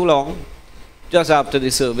wouldn't be too long. Just after the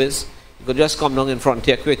service, you could just come down in front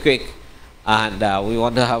here quick. And we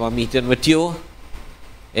want to have a meeting with you.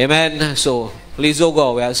 Amen. So please don't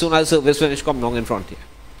go away. As soon as service finishes, come down in front here.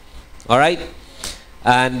 Alright?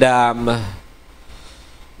 And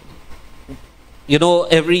you know,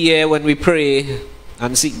 every year when we pray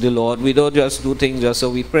and seek the Lord, we don't just do things just so.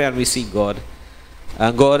 We pray and we seek God.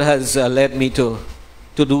 And God has led me to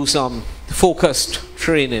do some focused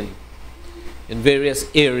training in various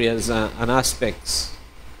areas and aspects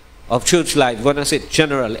of church life. When I say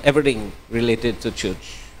general, everything related to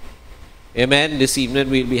church. Amen. This evening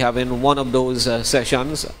we'll be having one of those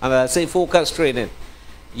sessions. And I say focused training.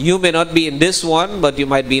 You may not be in this one, but you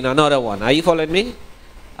might be in another one. Are you following me?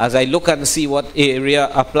 As I look and see what area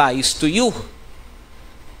applies to you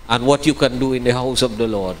and what you can do in the house of the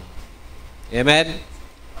Lord. Amen.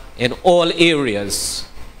 In all areas.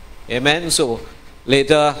 Amen. So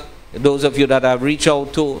later, those of you that I've reached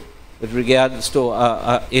out to with regards to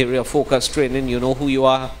area of focus training, you know who you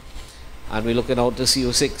are. And we're looking out to see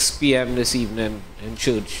you 6 p.m. this evening in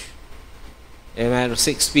church. Amen.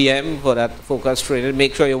 6 p.m. for that focus training.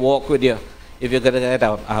 Make sure you walk with you. If you're going to get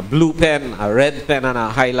a blue pen, a red pen, and a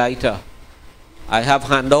highlighter. I have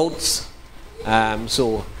handouts.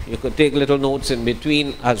 So you could take little notes in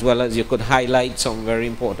between, as well as you could highlight some very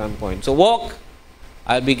important points. So walk.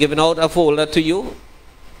 I'll be giving out a folder to you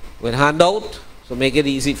with handout, so make it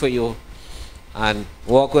easy for you. And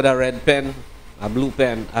walk with a red pen, a blue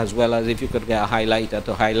pen, as well as if you could get a highlighter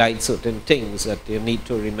to highlight certain things that you need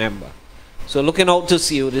to remember. So looking out to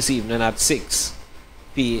see you this evening at 6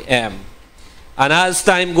 p.m. And as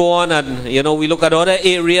time go on, and you know, we look at other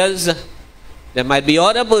areas, there might be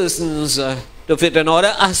other persons to fit in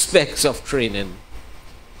other aspects of training,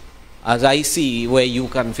 as I see where you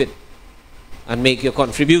can fit and make your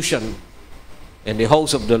contribution in the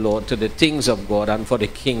house of the Lord to the things of God and for the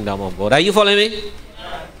kingdom of God. Are you following me?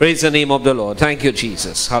 Yeah. Praise the name of the Lord. Thank you,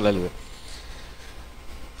 Jesus. Hallelujah.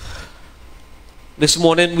 This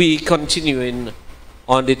morning we continuing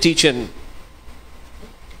on the teaching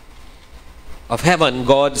of heaven,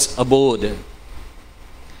 God's abode.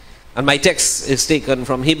 And my text is taken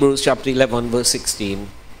from Hebrews chapter 11 verse 16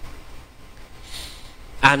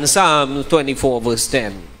 and Psalm 24 verse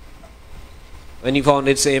 10. When you found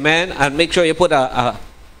it, say amen. And make sure you put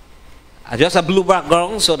just a blue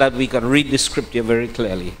background so that we can read the scripture very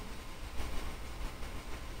clearly.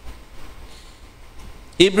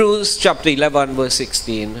 Hebrews chapter 11 verse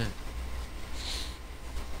 16.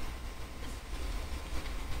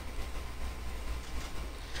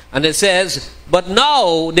 And it says, but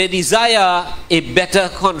now they desire a better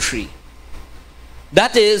country,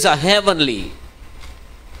 that is a heavenly.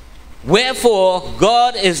 Wherefore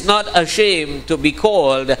God is not ashamed to be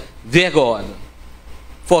called their God,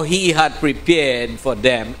 for he had prepared for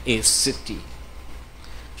them a city.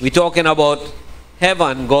 We're talking about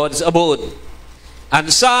heaven, God's abode.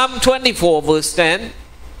 And Psalm 24 verse 10.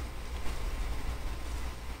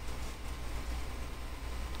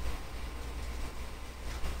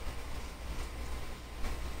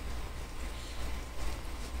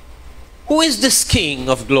 Who is this King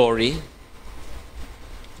of glory?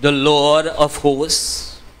 The Lord of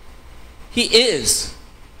hosts. He is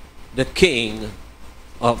the King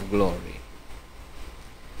of glory.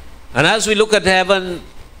 And as we look at heaven,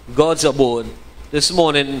 God's abode, this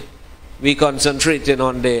morning we concentrated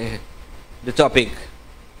on the topic,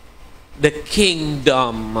 the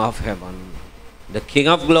kingdom of heaven. The King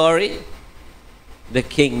of glory, the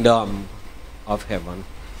kingdom of heaven.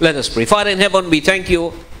 Let us pray. Father in heaven, we thank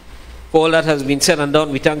you for all that has been said and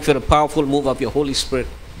done. We thank you for the powerful move of your Holy Spirit,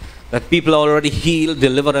 that people are already healed,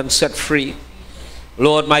 delivered, and set free.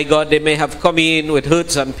 Lord, my God, they may have come in with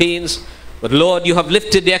hurts and pains, but Lord, you have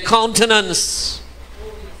lifted their countenance,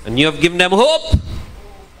 and you have given them hope,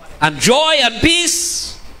 and joy, and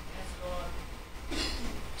peace.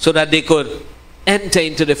 so that they could enter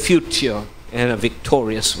into the future in a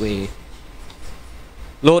victorious way.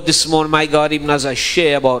 Lord, this morning, my God, even as I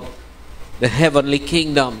share about the heavenly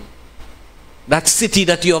kingdom, that city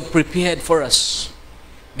that you have prepared for us,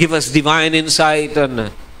 give us divine insight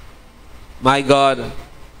and, my God,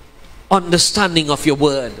 understanding of your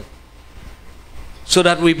word, so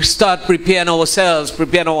that we start preparing ourselves,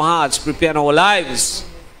 preparing our hearts, preparing our lives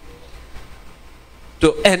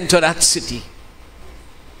to enter that city,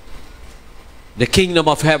 the kingdom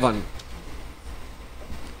of heaven.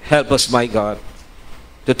 Help us, my God,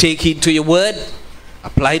 to take heed to your word,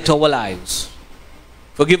 apply it to our lives.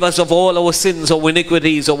 Forgive us of all our sins, our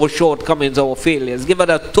iniquities, our shortcomings, our failures. Give us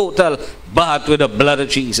a total bath with the blood of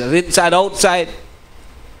Jesus, inside, outside.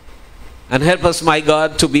 And help us, my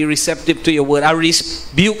God, to be receptive to your word. I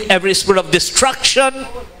rebuke every spirit of destruction,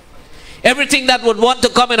 everything that would want to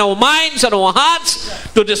come in our minds and our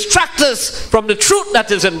hearts to distract us from the truth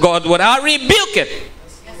that is in God's word. I rebuke it.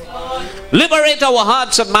 Liberate our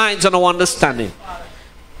hearts and minds and our understanding,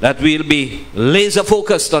 that we'll be laser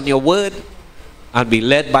focused on your word and be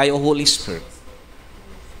led by your Holy Spirit.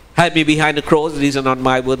 Hide me behind the cross. These are not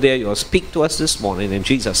my word, they are yours. Speak to us this morning in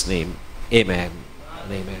Jesus' name. Amen.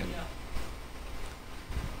 And amen.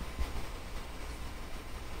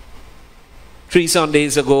 3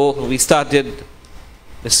 Sundays ago, we started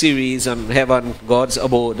the series on heaven, God's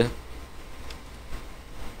abode.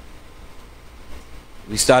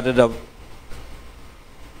 We started the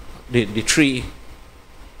 3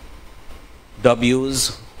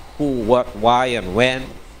 W's: who, what, why, and when.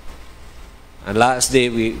 And last day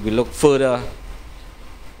we looked further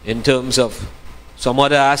in terms of some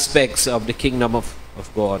other aspects of the kingdom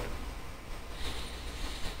of God.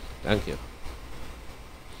 Thank you.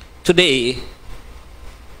 Today,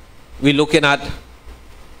 we're looking at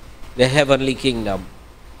the heavenly kingdom.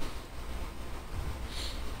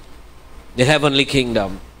 The heavenly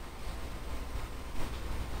kingdom.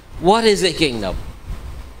 What is a kingdom?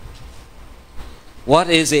 What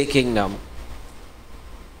is a kingdom?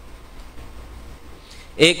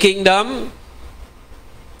 A kingdom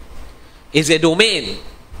is a domain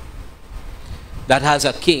that has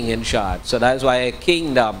a king in charge. So that's why a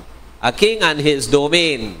kingdom, a king and his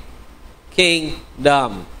domain,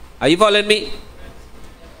 kingdom. Are you following me?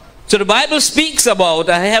 So the Bible speaks about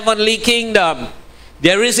a heavenly kingdom.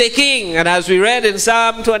 There is a king, and as we read in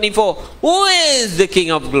Psalm 24, who is the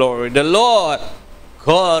King of glory? The Lord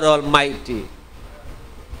God Almighty.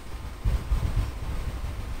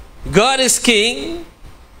 God is king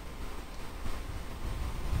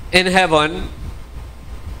in heaven,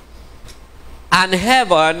 and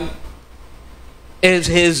heaven is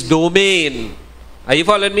his domain. Are you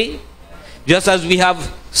following me? Just as we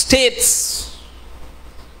have states,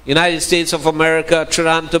 United States of America,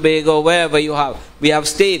 Trinidad and Tobago, wherever you have, we have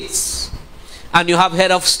states, and you have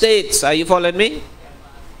head of states. Are you following me?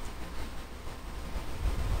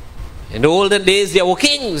 In the olden days there were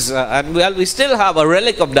kings, and well, we still have a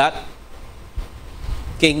relic of that,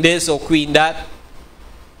 king this or queen that,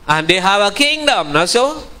 and they have a kingdom, not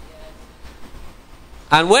so?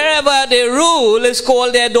 And wherever they rule is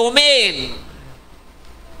called their domain.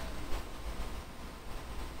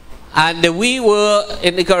 And we were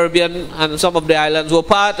in the Caribbean, and some of the islands were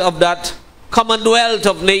part of that commonwealth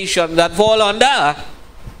of nations that fall under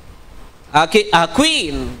a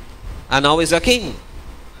queen, and now is a king.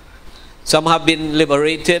 Some have been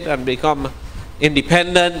liberated and become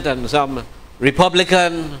independent, and some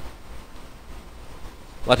republican.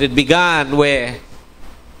 But it began where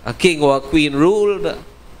a king or a queen ruled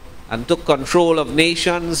and took control of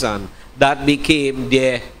nations, and that became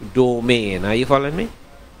their domain. Are you following me?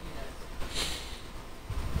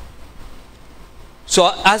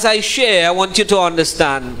 So as I share, I want you to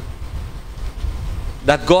understand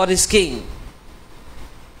that God is king.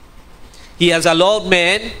 He has allowed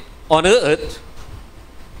men on earth,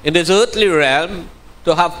 in this earthly realm,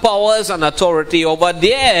 to have powers and authority over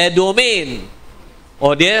their domain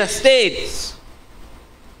or their states.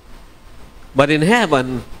 But in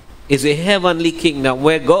heaven is a heavenly kingdom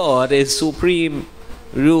where God is supreme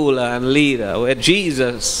ruler and leader, where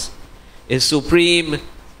Jesus is supreme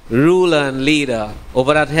ruler and leader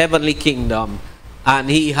over that heavenly kingdom, and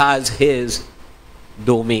he has his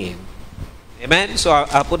domain. Amen? So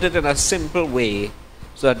I'll put it in a simple way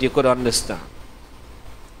so that you could understand.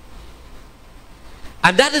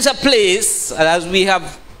 And that is a place, as we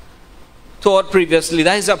have taught previously,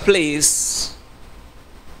 that is a place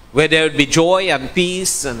where there will be joy and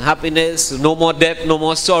peace and happiness, no more death, no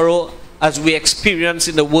more sorrow, as we experience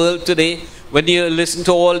in the world today. When you listen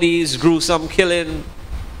to all these gruesome killing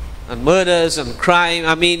and murders and crime,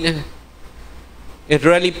 I mean, It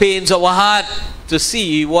really pains our heart to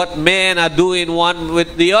see what men are doing one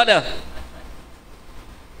with the other.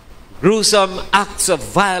 Gruesome acts of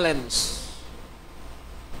violence.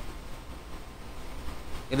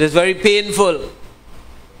 It is very painful.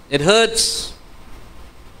 It hurts.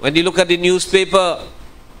 When you look at the newspaper,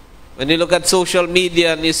 when you look at social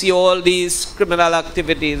media and you see all these criminal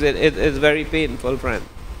activities, it is very painful, friend.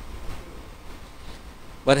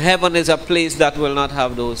 But heaven is a place that will not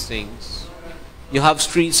have those things. You have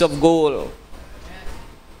streets of gold.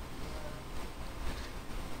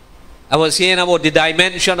 I was hearing about the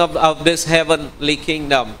dimension of this heavenly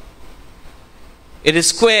kingdom. It is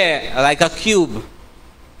square, like a cube.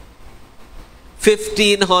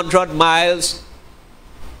 1,500 miles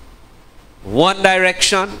one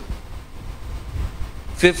direction,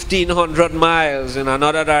 1,500 miles in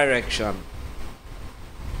another direction,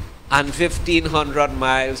 and 1,500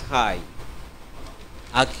 miles high.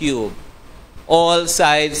 A cube. All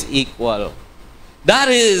sides equal. That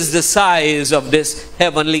is the size of this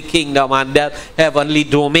heavenly kingdom and that heavenly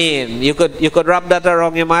domain. You could wrap that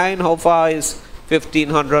around your mind. How far is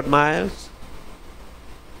 1,500 miles?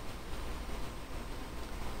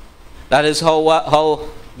 That is how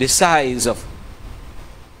the size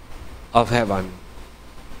of heaven.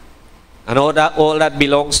 And all that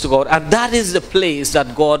belongs to God. And that is the place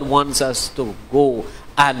that God wants us to go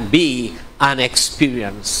and be and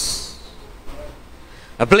experience.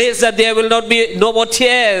 A place that there will not be no more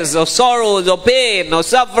tears or sorrows or pain or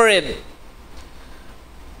suffering.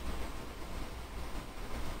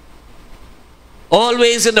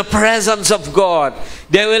 Always in the presence of God.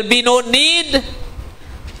 There will be no need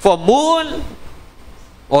for moon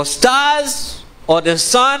or stars or the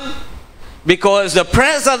sun, because the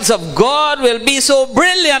presence of God will be so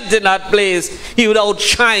brilliant in that place, He will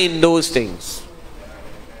outshine those things.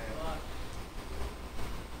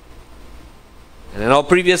 And in our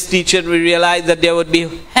previous teaching, we realized that there would be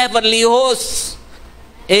heavenly hosts,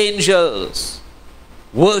 angels,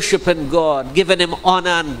 worshiping God, giving Him honor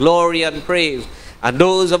and glory and praise. And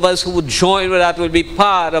those of us who would join with that will be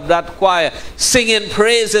part of that choir, singing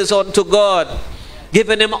praises unto God,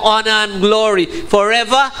 giving Him honor and glory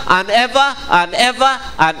forever and ever and ever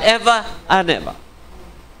and ever and ever.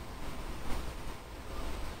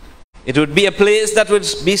 It would be a place that would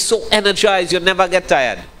be so energized you never get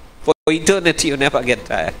tired. For eternity you never get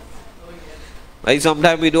tired. Like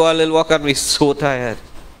sometimes we do a little walk and we're so tired.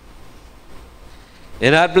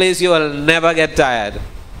 In that place you will never get tired.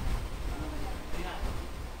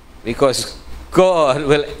 Because God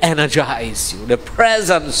will energize you. The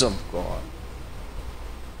presence of God.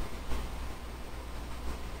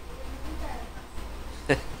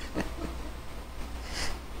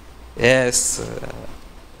 Yes,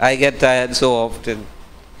 I get tired so often.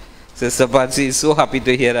 Sister Patsy is so happy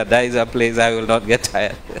to hear that there is a place I will not get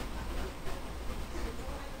tired.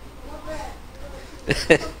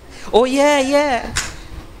 Oh yeah.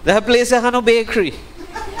 That place they have no bakery.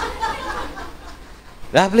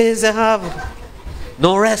 That place they have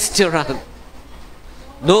no restaurant.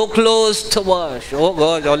 No clothes to wash. Oh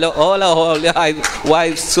God, all our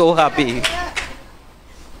wives so happy.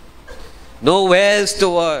 No wares to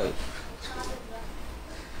wash.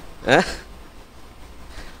 Huh?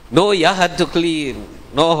 No yard to clean.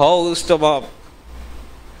 No house to mop.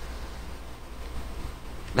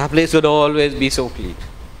 That place would always be so clean.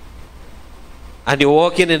 And you're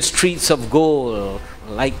walking in streets of gold,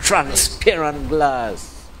 like transparent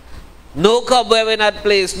glass. No cobweb in that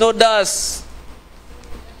place, no dust.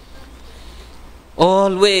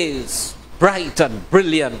 Always bright and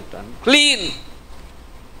brilliant and clean.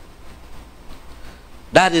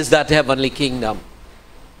 That is that heavenly kingdom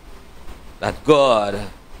that God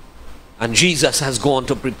and Jesus has gone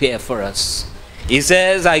to prepare for us. He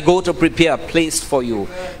says, I go to prepare a place for you,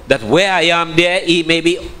 that where I am there He may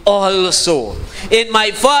be also. In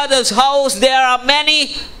my Father's house there are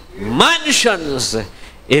many mansions.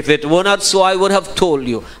 If it were not so, I would have told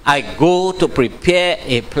you. I go to prepare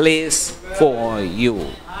a place for you.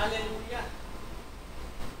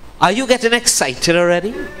 Are you getting excited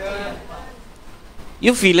already?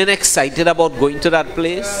 You feeling excited about going to that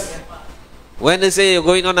place? When they say you're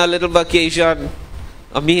going on a little vacation,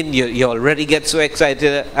 I mean, you already get so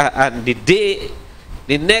excited, and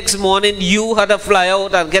the next morning you had to fly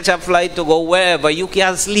out and catch a flight to go wherever. You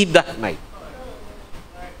can't sleep that night.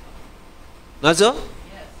 Not so?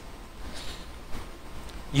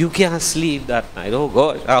 You can't sleep that night. Oh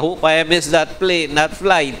gosh, I hope I missed that plane, that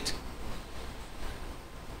flight.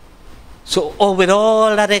 So, with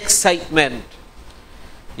all that excitement,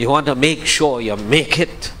 you want to make sure you make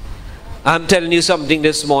it I'm telling you something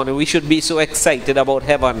this morning. We should be so excited about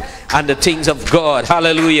heaven and the things of God.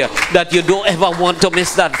 Hallelujah. That you don't ever want to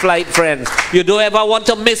miss that flight, friends. You don't ever want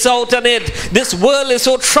to miss out on it. This world is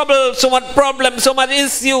so troubled, so much problems, so much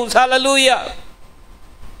issues. Hallelujah.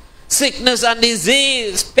 Sickness and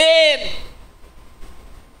disease, pain.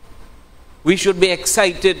 We should be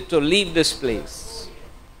excited to leave this place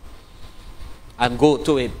and go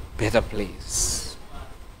to a better place.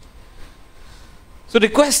 So the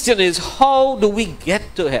question is, how do we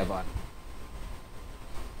get to heaven?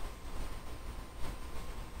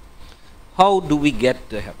 How do we get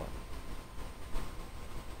to heaven?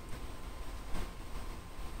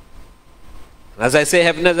 As I say,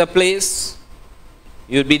 heaven is a place,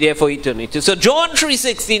 you'll be there for eternity. So John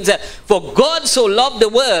 3:16 says, for God so loved the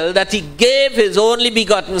world that he gave his only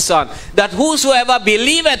begotten Son, that whosoever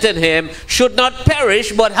believeth in him should not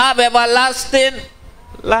perish but have everlasting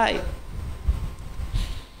life.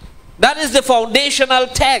 That is the foundational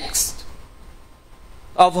text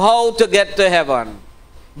of how to get to heaven.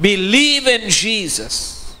 Believe in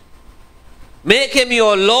Jesus. Make him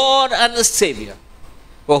your Lord and Savior.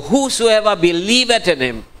 For whosoever believeth in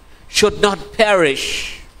him should not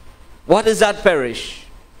perish. What is that perish?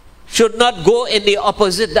 Should not go in the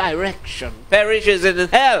opposite direction. Perish is in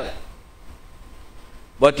hell.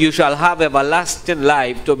 But you shall have everlasting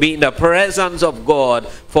life to be in the presence of God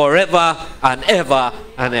forever and ever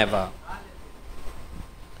and ever.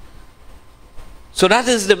 So that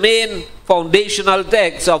is the main foundational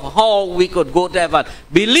text of how we could go to heaven.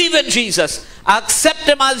 Believe in Jesus. Accept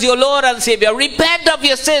him as your Lord and Savior. Repent of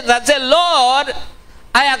your sins and say, Lord,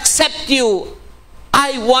 I accept you.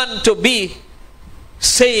 I want to be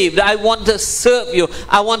saved. I want to serve you.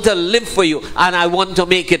 I want to live for you. And I want to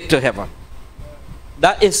make it to heaven.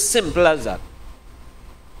 That is simple as that.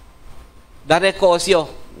 That will cost you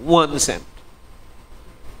 1 cent.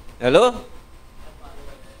 Hello?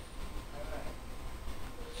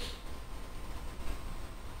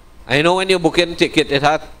 I know when you're booking ticket, it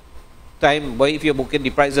had time, but if you're booking, the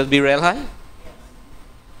prices be real high.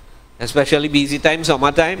 Especially busy time,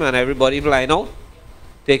 summertime, and everybody flying out,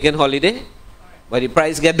 taking holiday. But the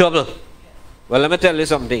price get double. Well, let me tell you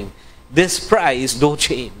something. This price don't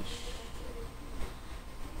change.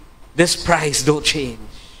 This price don't change.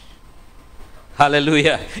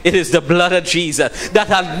 Hallelujah. It is the blood of Jesus that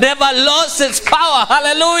has never lost its power.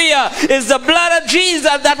 Hallelujah. It's the blood of Jesus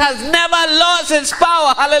that has never lost its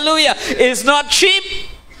power. Hallelujah. It's not cheap.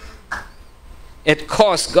 It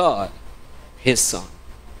cost God his Son.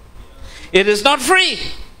 It is not free.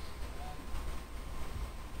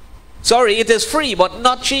 Sorry, it is free, but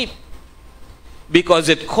not cheap. Because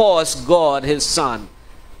it cost God his Son.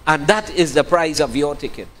 And that is the price of your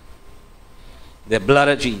ticket. The blood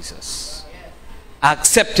of Jesus.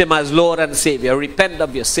 Accept him as Lord and Savior. Repent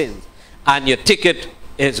of your sins. And your ticket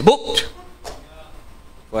is booked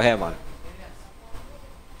for heaven.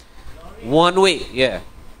 One way, yeah.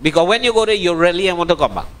 Because when you go there, you really want to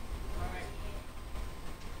come back.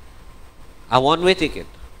 A one-way ticket.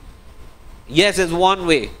 Yes, it's one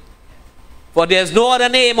way. For there's no other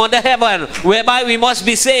name under heaven whereby we must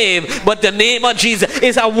be saved but the name of Jesus.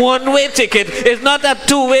 It's a one-way ticket. It's not a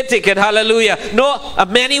two-way ticket. Hallelujah. No, a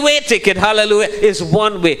many-way ticket. Hallelujah. It's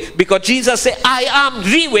one way. Because Jesus said, I am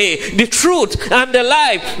the way, the truth, and the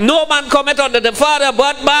life. No man cometh unto the Father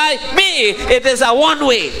but by me. It is a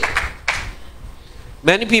one-way.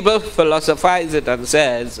 Many people philosophize it and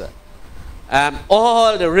says,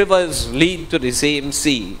 all the rivers lead to the same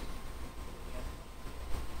sea.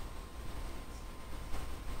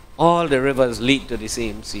 All the rivers lead to the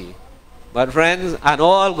same sea. But friends, and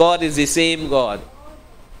all God is the same God.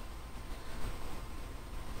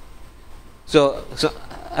 So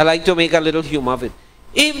I like to make a little humor of it.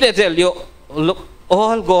 If they tell you, look,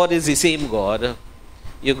 all God is the same God,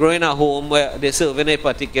 you grow in a home where they serve in a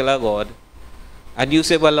particular God, and you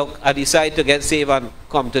say, well, look, I decide to get saved and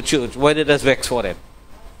come to church. Why did us vex for them?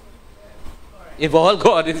 If all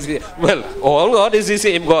God is, well, all God is the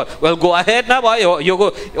same God. Well, go ahead now, boy. You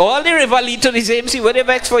go. All the river lead to the same sea. Where they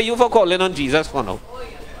vex for you for calling on Jesus for now?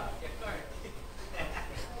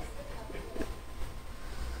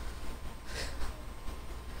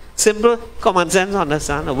 Simple, common sense,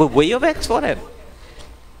 understand. Where you vex for them?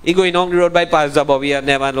 You going on the road by Pastor Bobby and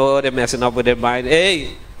never know they're messing up with their mind.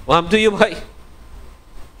 Hey, what happened to you, boy?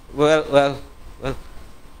 Well.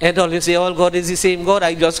 And all you say, all God is the same God.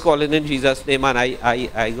 I just call it in Jesus' name and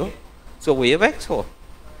I go. So where you vex for?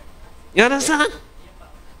 You understand?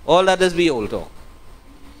 All others be old talk.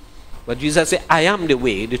 But Jesus said, I am the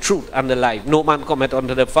way, the truth, and the life. No man cometh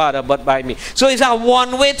unto the Father but by me. So it's a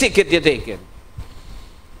one-way ticket you're taking.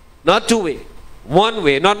 Not two-way. One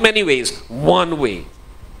way, not many ways. One way.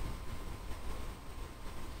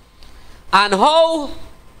 And how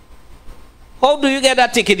do you get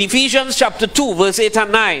that ticket? Ephesians chapter 2, verse 8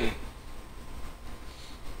 and 9.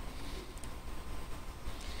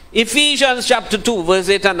 Ephesians chapter 2, verse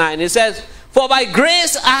 8 and 9. It says, "For by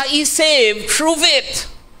grace are ye saved through faith,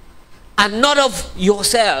 and not of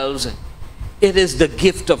yourselves. It is the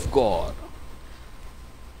gift of God."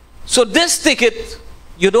 So this ticket,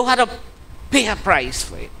 you don't have to pay a price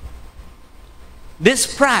for it. This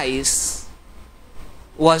price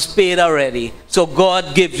was paid already. So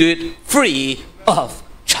God gives you it free of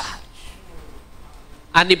charge.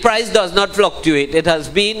 And the price does not fluctuate. It has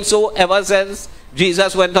been so ever since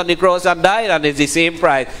Jesus went on the cross and died, and it's the same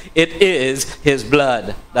price. It is his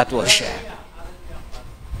blood that was shed.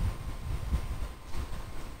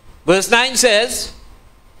 Verse 9 says,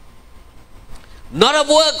 "Not of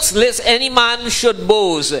works, lest any man should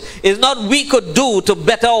boast. It's not we could do to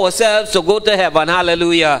better ourselves to go to heaven."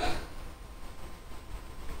 Hallelujah.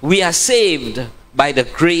 We are saved by the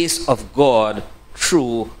grace of God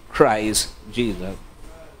through Christ Jesus.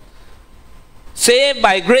 Saved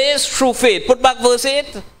by grace through faith. Put back verse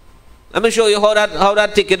 8. Let me show you how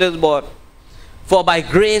that ticket is bought. "For by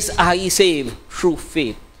grace are ye saved through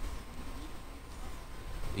faith."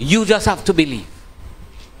 You just have to believe.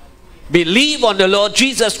 Believe on the Lord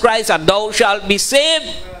Jesus Christ and thou shalt be saved.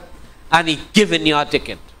 And he given you a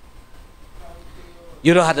ticket.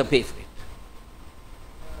 You don't have to pay for it.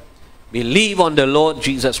 Believe on the Lord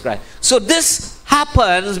Jesus Christ. So this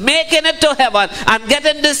happens, making it to heaven and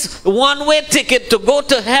getting this one-way ticket to go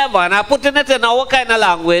to heaven. I'm putting it in our kind of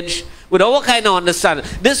language, with our kind of understanding.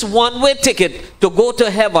 This one-way ticket to go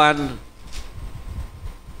to heaven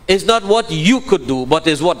is not what you could do, but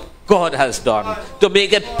is what God has done to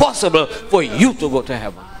make it possible for you to go to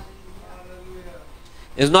heaven.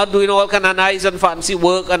 It's not doing all kind of nice and fancy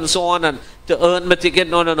work and so on and to earn my ticket.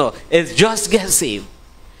 No, no, no. It's just get saved.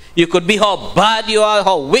 You could be how bad you are,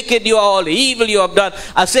 how wicked you are, all the evil you have done.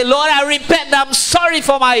 I say, "Lord, I repent. I'm sorry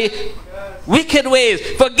for my wicked ways.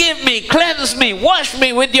 Forgive me, cleanse me, wash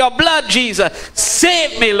me with your blood, Jesus.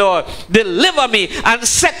 Save me, Lord. Deliver me and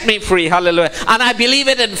set me free." Hallelujah. And I believe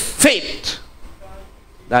it in faith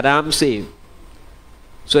that I'm saved.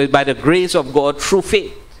 So it's by the grace of God through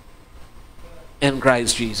faith in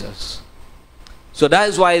Christ Jesus. So that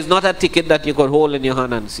is why it's not a ticket that you could hold in your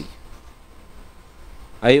hand and see.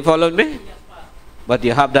 Are you following me? But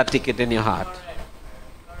you have that ticket in your heart.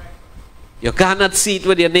 You cannot see it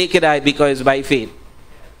with your naked eye because it's by faith.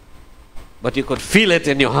 But you could feel it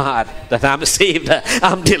in your heart that I'm saved,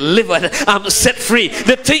 I'm delivered, I'm set free.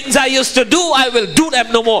 The things I used to do, I will do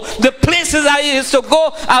them no more. The places I used to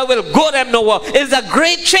go, I will go them no more. It's a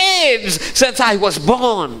great change since I was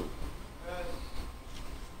born.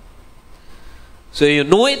 So you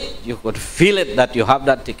know it, you could feel it that you have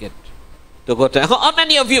that ticket to go to heaven. How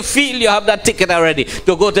many of you feel you have that ticket already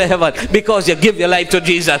to go to heaven because you give your life to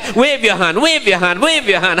Jesus? Wave your hand, wave your hand, wave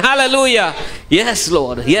your hand. Hallelujah. Yes,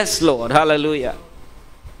 Lord. Yes, Lord. Hallelujah.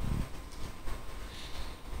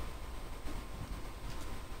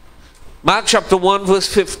 Mark chapter 1 verse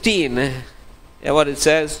 15. Hear what it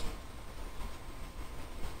says?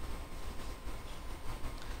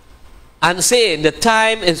 "And saying, the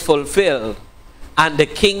time is fulfilled, and the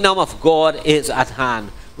kingdom of God is at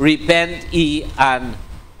hand. Repent ye and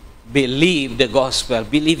believe the gospel."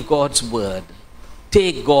 Believe God's word.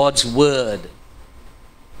 Take God's word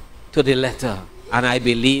to the letter. And I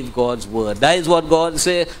believe God's word. That is what God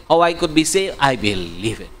said. How I could be saved? I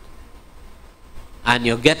believe it. And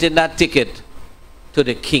you're getting that ticket to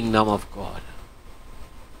the kingdom of God.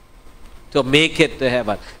 To make it to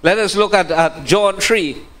heaven. Let us look at John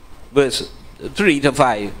 3, verse 3 to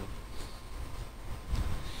 5.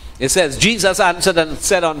 It says, "Jesus answered and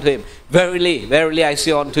said unto him, Verily, verily I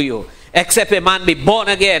say unto you, except a man be born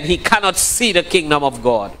again, he cannot see the kingdom of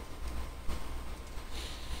God."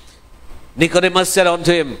 Nicodemus said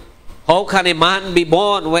unto him, "How can a man be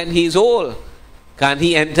born when he is old? Can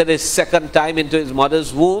he enter the second time into his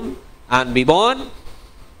mother's womb and be born?"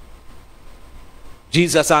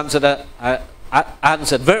 Jesus answered,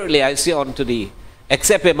 "Verily I say unto thee,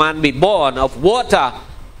 except a man be born of water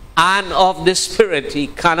and of the Spirit, he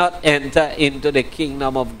cannot enter into the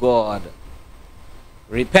kingdom of God."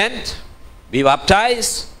 Repent, be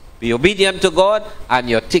baptized, be obedient to God, and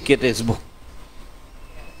your ticket is booked.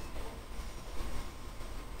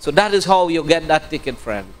 So that is how you get that ticket,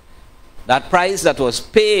 friend. That price that was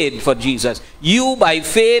paid for Jesus. You by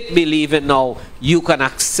faith believe it now. You can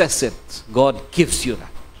access it. God gives you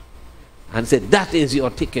that. And said, that is your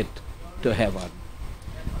ticket to heaven.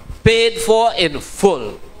 Paid for in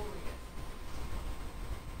full.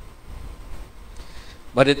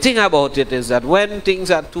 But the thing about it is that when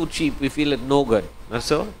things are too cheap, we feel it no good. That's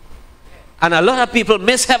so. And a lot of people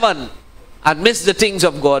miss heaven and miss the things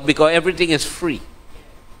of God because everything is free.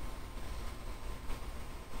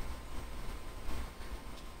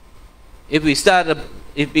 If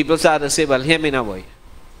people start to say, well, hear me now, boy.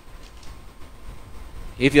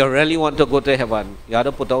 If you really want to go to heaven, you have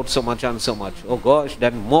to put out so much and so much. Oh gosh,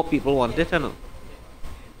 then more people want it, you know.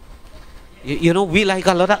 You know, we like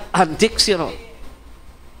a lot of antics, you know.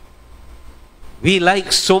 We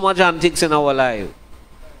like so much antics in our life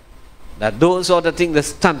that those sort of things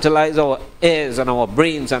that tantalize our ears and our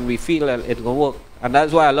brains, and we feel that it will work. And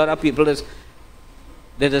that's why a lot of people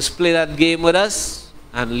they just play that game with us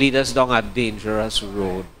and lead us down a dangerous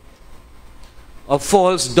road of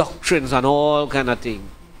false doctrines and all kind of things.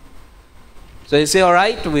 So you say, all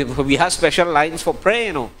right, we have special lines for prayer,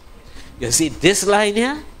 you know. You see this line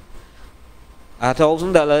here,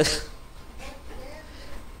 $1,000.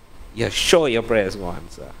 You're sure your prayers go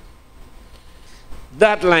answer.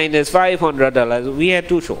 That line is $500. We had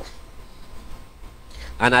to show.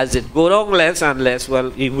 And as it go down less and less, well,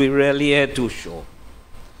 we really had to show.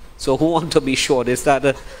 So who want to be sure? They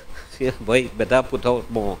started, boy, better put out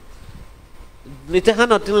more. It has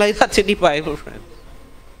nothing like that in the Bible, friend.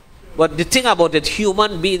 But the thing about it,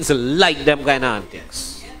 human beings like them kind of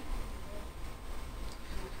antics.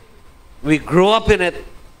 We grow up in it.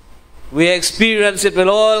 We experience it with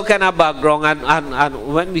all kind of background,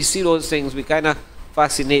 and when we see those things, we kind of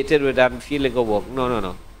fascinated with that and feel like a work.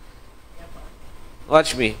 No.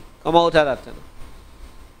 Watch me. Come out of that.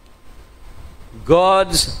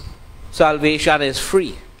 God's salvation is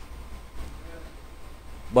free.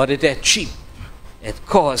 But it is cheap. It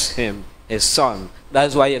cost him his son.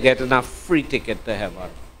 That's why you're getting a free ticket to heaven.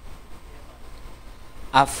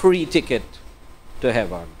 A free ticket to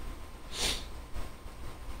heaven.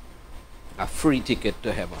 A free ticket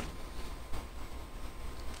to heaven.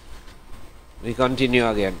 We continue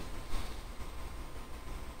again.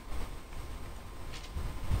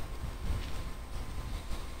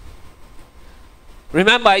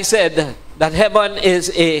 Remember, I said that heaven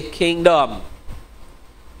is a kingdom.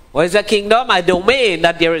 What is a kingdom? A domain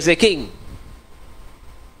that there is a king.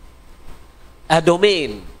 A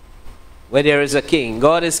domain where there is a king.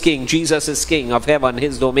 God is king. Jesus is king of heaven,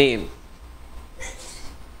 his domain.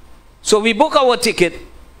 So we book our ticket,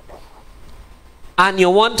 and you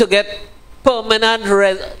want to get permanent,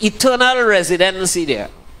 eternal residency there.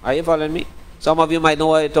 Are you following me? Some of you might know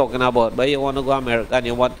what you're talking about, but you want to go to America and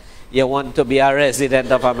you want to be a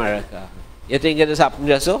resident of America. You think it has happened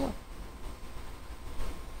just so?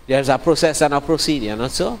 There's a process and a procedure, not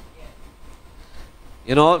so?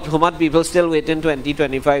 You know, how much people still waiting 20,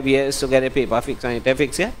 25 years to get a paper fixed, and it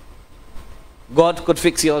fixed yet? God could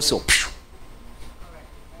fix you also.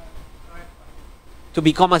 To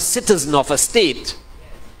become a citizen of a state,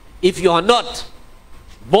 if you are not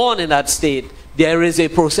born in that state, there is a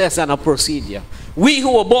process and a procedure. We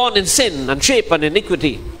who were born in sin and shape and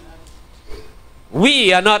iniquity,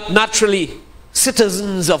 we are not naturally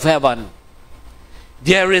citizens of heaven.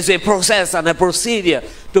 There is a process and a procedure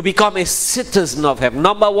to become a citizen of heaven.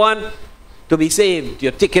 Number one, to be saved,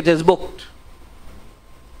 your ticket is booked.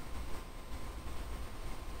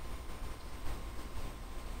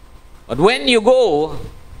 But when you go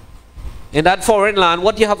in that foreign land,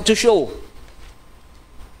 what do you have to show? You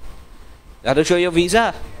have to show your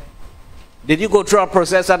visa. Did you go through a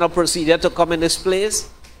process and a procedure to come in this place?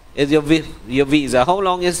 Is your visa. How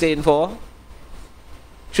long you staying for?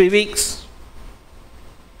 3 weeks?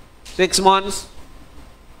 6 months?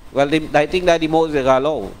 Well, I think that the most they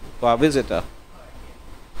allow for a visitor.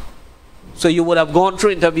 So you would have gone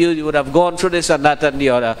through interviews, you would have gone through this and that and the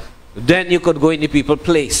other. Then you could go in the people's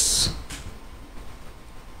place.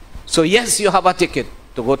 So yes, you have a ticket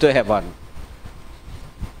to go to heaven.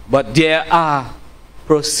 But there are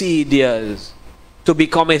procedures to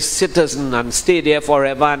become a citizen and stay there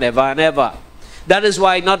forever and ever and ever. That is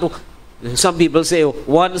why not some people say,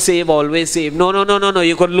 once saved, always saved. No.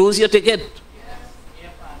 You could lose your ticket.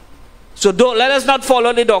 So don't let us not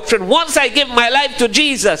follow the doctrine. Once I give my life to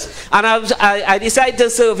Jesus and I decide to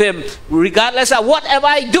serve him, regardless of whatever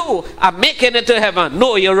I do, I'm making it to heaven.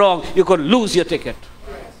 No, you're wrong. You could lose your ticket.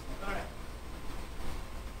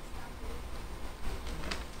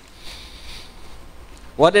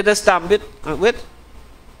 What did they stamp it with?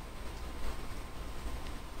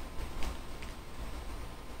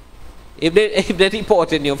 If they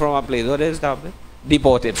deported you from a place, what did they stamp it?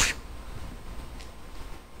 Deported.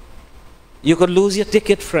 You could lose your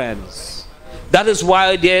ticket, friends. That is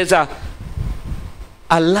why there is a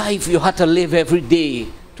life you have to live every day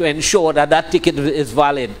to ensure that that ticket is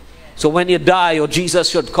valid. So when you die or Jesus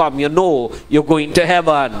should come, you know you're going to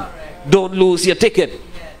heaven. Don't lose your ticket.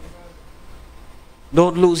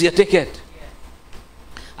 Don't lose your ticket.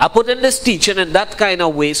 I put in this teaching in that kind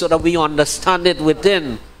of way so that we understand it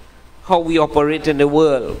within how we operate in the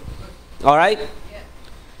world. All right?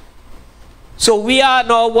 So we are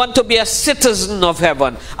now want to be a citizen of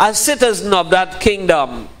heaven, a citizen of that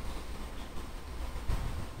kingdom.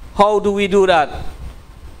 How do we do that?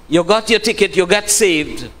 You got your ticket, you get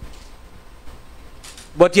saved.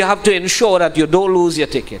 But you have to ensure that you don't lose your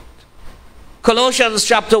ticket. Colossians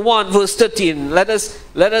chapter 1 verse 13. Let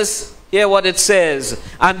us hear what it says.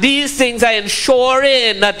 And these things are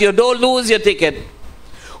ensuring that you don't lose your ticket.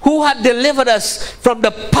 Who had delivered us from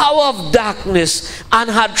the power of darkness and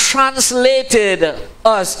had translated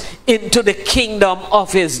us into the kingdom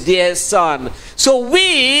of his dear Son. So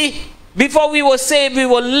we, before we were saved, we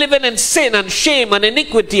were living in sin and shame and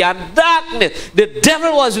iniquity and darkness. The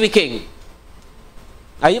devil was the king.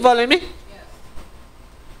 Are you following me? Yes.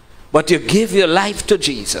 But you gave your life to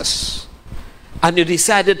Jesus and you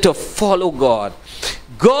decided to follow God.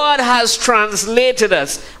 God has translated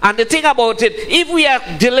us. And the thing about it, if we are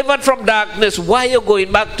delivered from darkness, why are you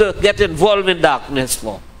going back to get involved in darkness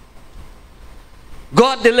for?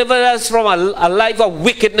 God delivered us from a life of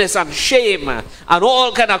wickedness and shame and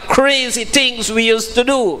all kind of crazy things we used to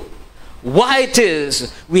do. Why it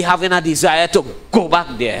is we having a desire to go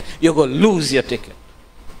back there, you're going to lose your ticket.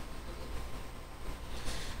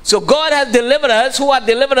 So God has delivered us, who had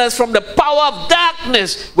delivered us from the power of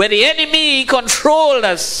darkness, where the enemy controlled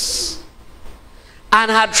us, and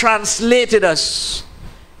had translated us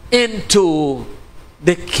into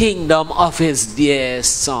the kingdom of his dear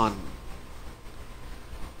Son.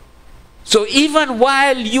 So even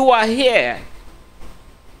while you are here,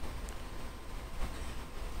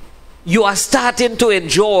 you are starting to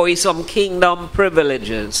enjoy some kingdom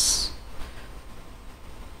privileges.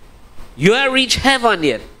 You haven't reached heaven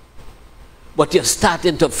yet, but you're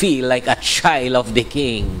starting to feel like a child of the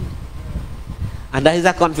King. And that is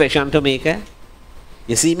a confession to make.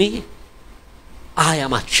 You see me? I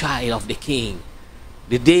am a child of the King.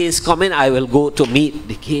 The day is coming, I will go to meet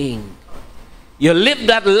the King. You live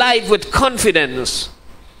that life with confidence,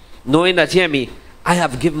 knowing that, hear me, I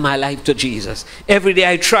have given my life to Jesus. Every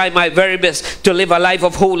day I try my very best to live a life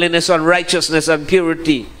of holiness and righteousness and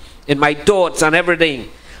purity in my thoughts and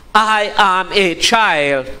everything. I am a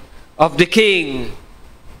child of the King.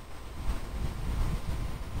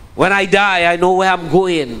 When I die, I know where I'm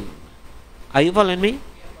going. Are you following me?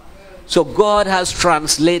 So God has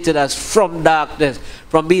translated us from darkness,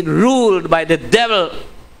 from being ruled by the devil,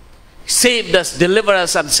 saved us, delivered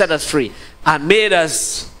us, and set us free, and made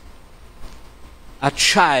us a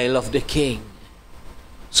child of the King.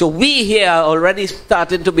 So we here are already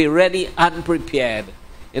starting to be ready and prepared.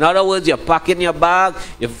 In other words, you're packing your bag,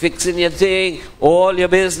 you're fixing your thing, all your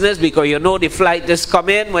business, because you know the flight is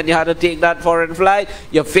coming. When you had to take that foreign flight,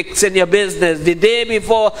 you're fixing your business. The day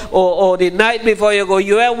before or the night before you go,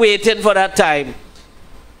 you are waiting for that time.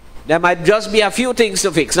 There might just be a few things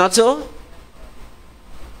to fix, not so?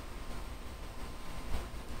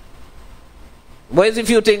 What is the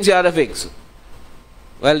few things you have to fix?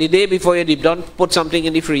 Well, the day before you don't put something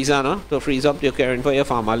in the freezer, no? To freeze up your caring for your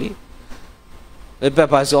family. The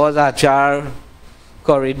pepper sauce, achar,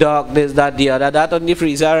 curry dog, this, that, the other, that on the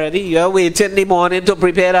freezer already. You are waiting in the morning to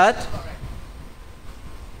prepare that.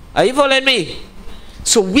 Are you following me?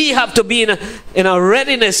 So we have to be in a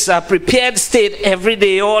readiness, a prepared state every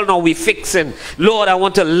day. All now we fixing. Lord, I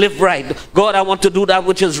want to live right. God, I want to do that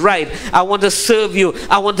which is right. I want to serve you.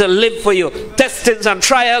 I want to live for you. Testings and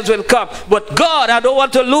trials will come. But God, I don't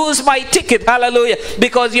want to lose my ticket. Hallelujah.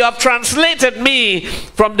 Because you have translated me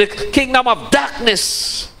from the kingdom of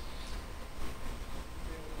darkness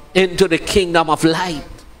into the kingdom of light.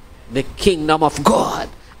 The kingdom of God.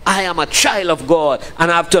 I am a child of God and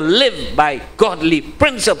I have to live by godly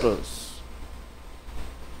principles.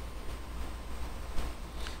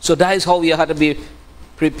 So that is how we have to be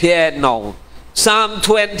prepared now. Psalm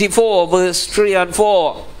 24 verse 3 and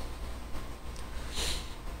 4.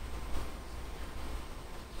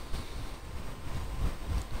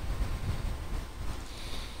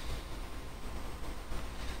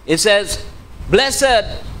 It says,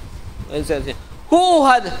 blessed, it says here,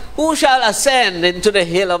 who shall ascend into the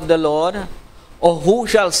hill of the Lord, or who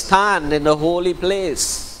shall stand in the holy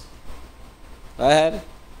place? Go ahead.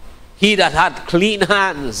 He that had clean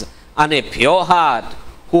hands and a pure heart,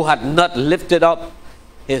 who had not lifted up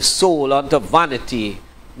his soul unto vanity,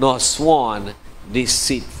 nor sworn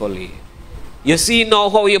deceitfully. You see now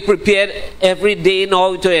how you prepared every day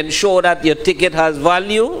now to ensure that your ticket has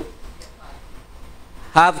value?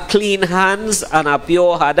 have clean hands and a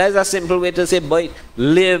pure heart. That is a simple way to say, boy,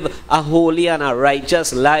 live a holy and a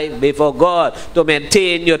righteous life before God. To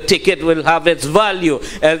maintain your ticket will have its value.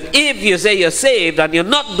 And if you say you're saved and you're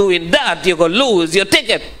not doing that, you're going to lose your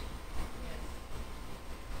ticket.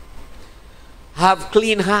 Have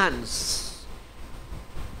clean hands.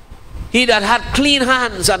 He that had clean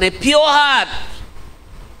hands and a pure heart,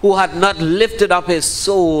 who had not lifted up his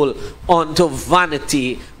soul unto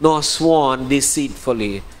vanity, nor sworn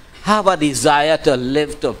deceitfully. Have a desire to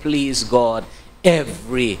live to please God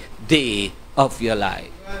every day of your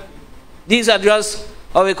life. These are just,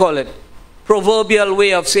 how we call it, proverbial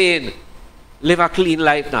way of saying, live a clean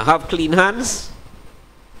life now. Have clean hands.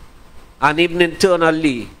 And even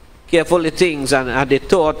internally, careful the things and the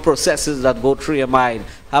thought processes that go through your mind.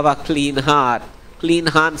 Have a clean heart. Clean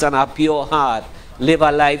hands and a pure heart. Live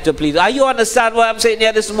a life to please. Are you understand what I'm saying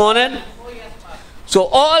here this morning? So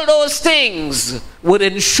all those things would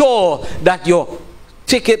ensure that your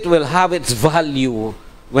ticket will have its value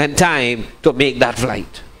when time to make that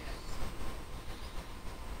flight.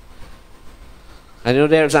 I know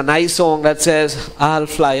there's a nice song that says, I'll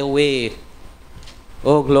fly away.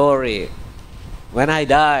 Oh glory. When I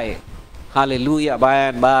die. Hallelujah, by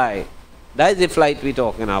and by. That is the flight we're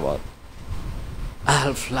talking about.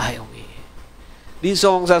 I'll fly away. These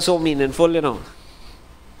songs are so meaningful, you know.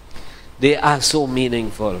 They are so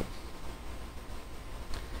meaningful.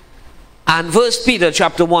 And 1 Peter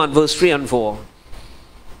chapter 1, verse 3 and 4.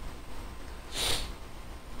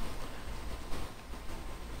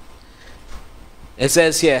 It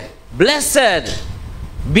says here, Blessed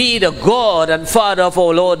be the God and Father of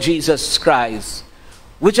our Lord Jesus Christ,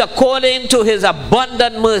 which according to his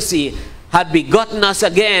abundant mercy had begotten us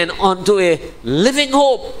again unto a living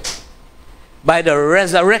hope by the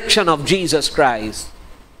resurrection of Jesus Christ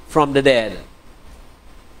from the dead,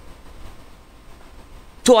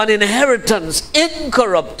 to an inheritance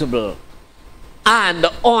incorruptible and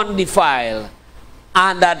undefiled,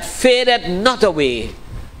 and that fadeth not away,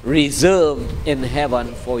 reserved in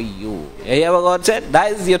heaven for you. You hear what God said?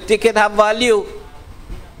 That is your ticket, have value.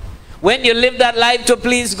 When you live that life to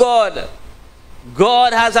please God,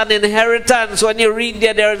 God has an inheritance. When you read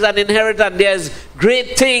there is an inheritance. There's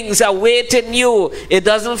great things awaiting you. It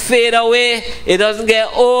doesn't fade away. It doesn't get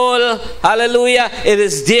old. Hallelujah. It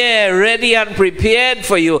is there, ready and prepared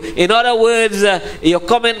for you. In other words, you're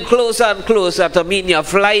coming closer and closer to meet your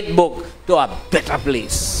flight book to a better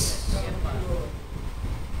place.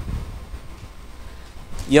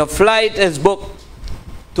 Your flight is booked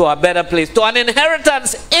to a better place, to an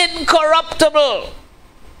inheritance incorruptible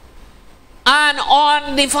and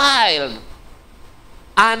undefiled,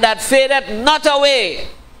 and that fadeth not away.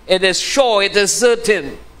 It is sure, it is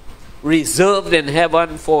certain, reserved in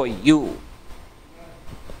heaven for you.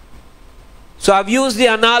 So I've used the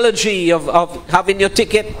analogy of having your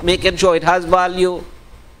ticket, making sure it has value,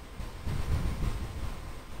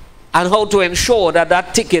 and how to ensure that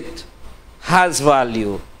that ticket has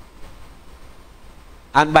value.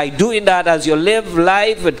 And by doing that, as you live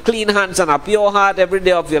life with clean hands and a pure heart every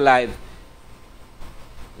day of your life,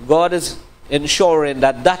 God is ensuring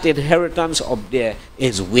that that inheritance up there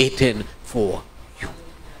is waiting for you.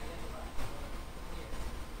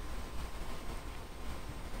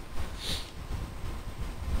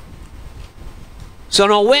 So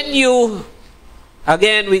now when you,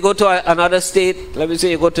 again we go to another state, let me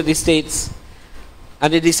say you go to the States,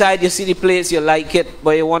 and you decide you see the place, you like it,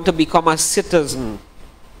 but you want to become a citizen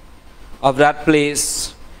of that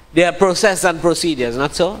place. There are process and procedures,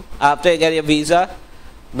 not so? After you get your visa,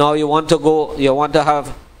 now you want to go,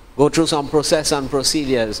 go through some process and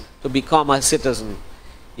procedures to become a citizen.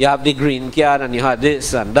 You have the green card and you have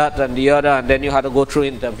this and that and the other, and then you have to go through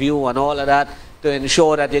interview and all of that to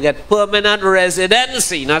ensure that you get permanent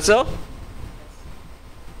residency, not so?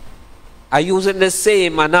 I'm using the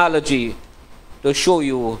same analogy to show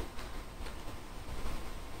you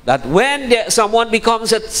that when someone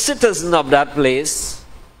becomes a citizen of that place,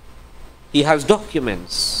 he has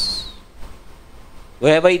documents.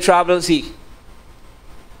 Wherever he travels, he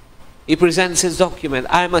presents his document.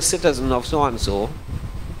 I am a citizen of so-and-so.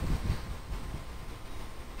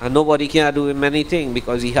 And nobody can do him anything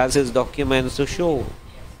because he has his documents to show.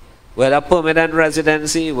 Whether permanent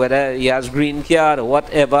residency, whether he has green card or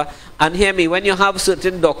whatever. And hear me, when you have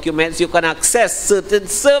certain documents, you can access certain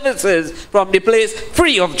services from the place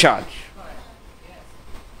free of charge.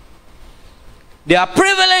 There are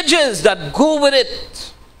privileges that go with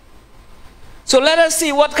it. So let us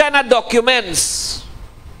see what kind of documents.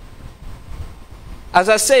 As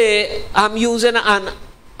I say, I'm using an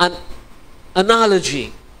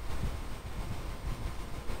analogy.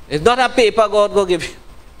 It's not a paper God will give you.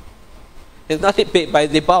 It's not the paper,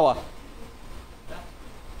 it's the power.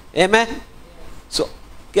 Amen? So,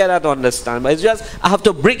 get that understand. But it's just, I have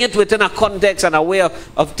to bring it within a context and a way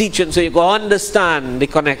of teaching so you can understand the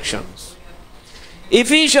connections.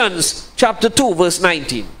 Ephesians chapter 2 verse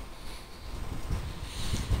 19.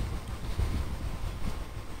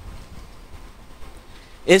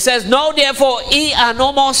 It says, now therefore ye are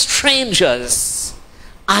no more strangers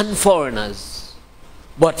and foreigners,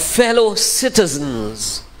 but fellow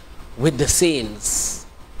citizens with the saints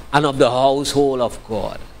and of the household of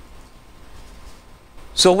God.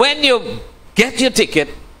 So when you get your ticket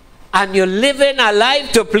and you're living a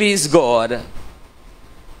life to please God,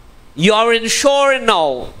 you are ensuring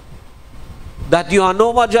now that you are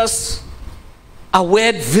no more just a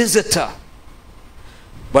weird visitor,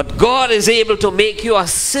 but God is able to make you a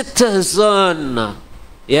citizen.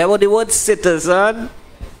 You hear what the word citizen?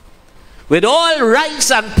 With all rights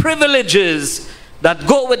and privileges that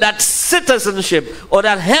go with that citizenship, or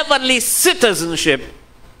that heavenly citizenship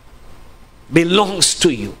belongs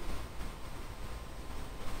to you.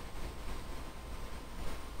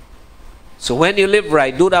 So when you live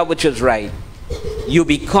right, do that which is right, you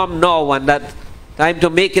become now, when that time to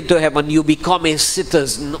make it to heaven, you become a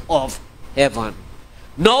citizen of heaven.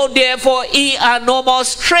 Now therefore ye are no more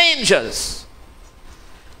strangers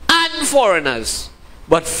and foreigners,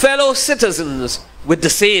 but fellow citizens with the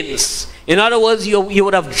saints. In other words, you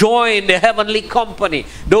would have joined the heavenly company,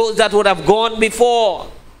 those that would have gone before,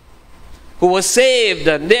 who were saved.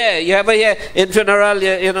 And there, you ever hear in funeral,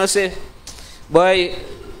 you know, say, boy,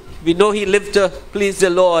 we know he lived to please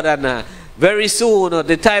the Lord, and very soon, or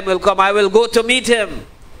the time will come, I will go to meet him.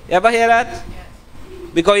 You ever hear that? Yes.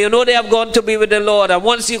 Because you know they have gone to be with the Lord, and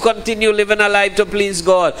once you continue living a life to please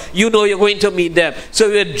God, you know you're going to meet them. So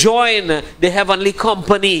you join the heavenly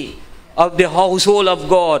company of the household of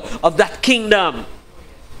God, of that kingdom.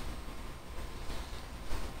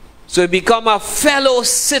 So you become a fellow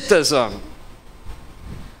citizen.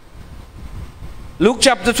 Luke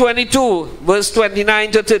chapter 22, verse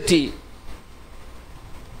 29 to 30.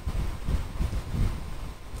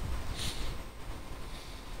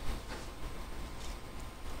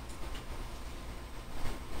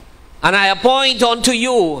 And I appoint unto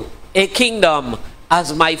you a kingdom,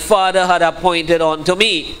 as my Father had appointed unto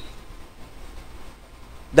me,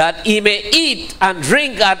 that ye may eat and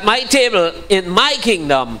drink at my table in my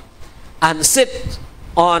kingdom, and sit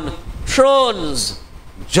on thrones,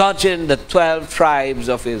 judging the 12 tribes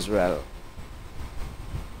of Israel.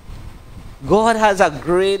 God has a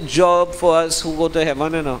great job for us who go to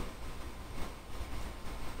heaven, you know.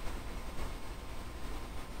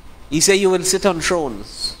 He said you will sit on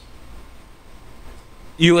thrones.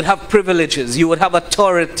 You would have privileges. You would have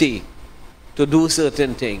authority to do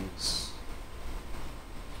certain things.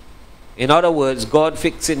 In other words, God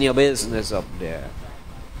fixing your business up there.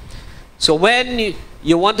 So when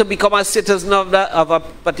you want to become a citizen of a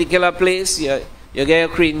particular place, you get your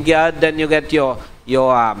green card, then you get your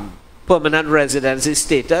permanent residency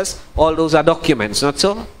status. All those are documents, not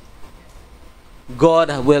so?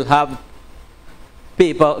 God will have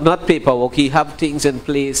paper, not paperwork, He have things in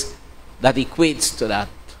place that equates to that.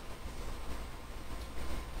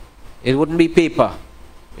 It wouldn't be paper.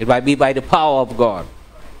 It might be by the power of God.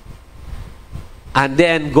 And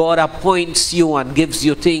then God appoints you and gives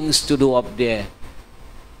you things to do up there,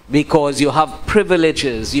 because you have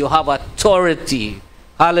privileges, you have authority,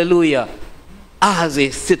 hallelujah, as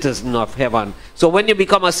a citizen of heaven. So when you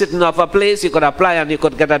become a citizen of a place, you could apply and you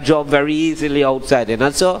could get a job very easily outside, isn't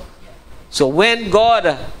that so? So when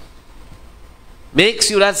God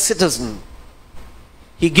makes you that citizen,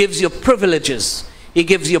 He gives you privileges, He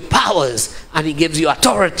gives you powers, and He gives you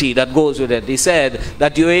authority that goes with it. He said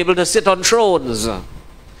that you're able to sit on thrones,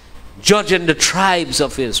 judging the tribes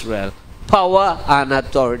of Israel. Power and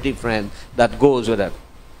authority, friend, that goes with it.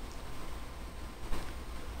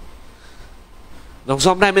 Now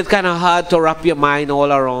sometimes it's kind of hard to wrap your mind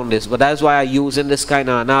all around this, but that's why I'm using this kind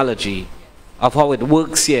of analogy of how it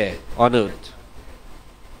works here on earth.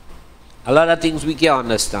 A lot of things we can't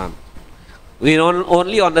understand. We don't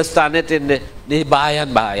only understand it in the by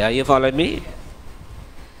and by. Are you following me?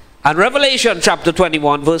 And Revelation chapter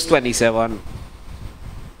 21 verse 27.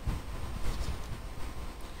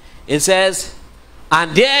 It says,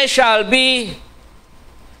 and there shall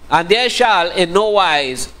in no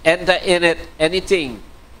wise enter in it anything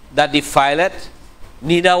that defileth,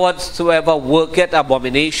 neither whatsoever worketh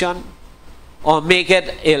abomination, or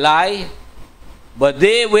maketh a lie, but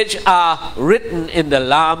they which are written in the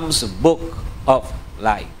Lamb's book of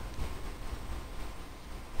life.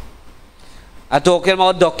 I'm talking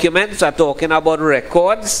about documents, I'm talking about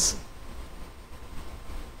records.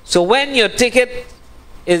 So when your ticket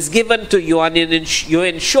is given to you and you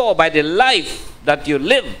ensure by the life that you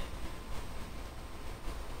live,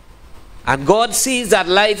 and God sees that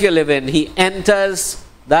life you live in, He enters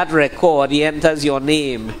that record, He enters your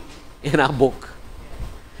name in a book.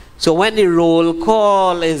 So when the roll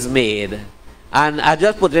call is made, and I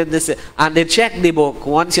just put in this, and they check the book,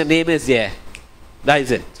 once your name is there, that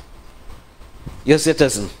is it. You're a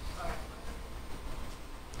citizen.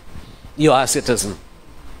 You are a citizen.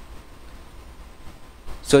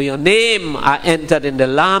 So your name are entered in the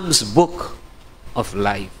Lamb's book of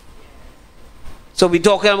life. So we're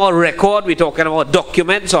talking about record, we're talking about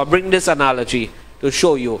documents. So I'll bring this analogy to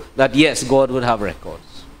show you that yes, God would have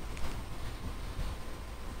records.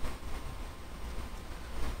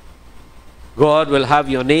 God will have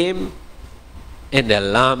your name in the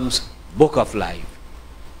Lamb's book of life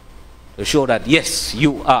to show that yes,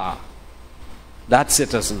 you are that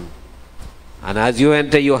citizen. And as you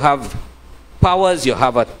enter, you have powers, you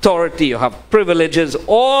have authority, you have privileges,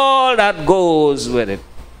 all that goes with it.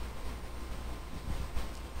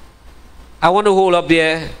 I want to hold up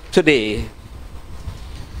there today.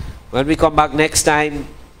 When we come back next time,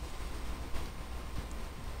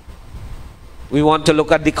 we want to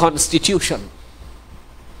look at the constitution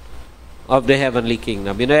of the heavenly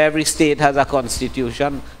kingdom. You know, every state has a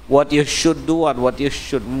constitution, what you should do and what you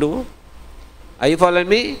shouldn't do. Are you following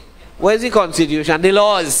me? Where is the constitution? The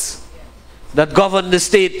laws that govern the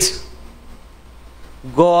state.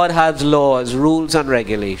 God has laws, rules and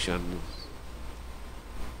regulations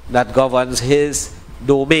that governs His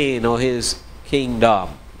domain or His kingdom.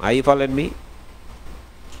 Are you following me?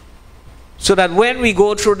 So that when we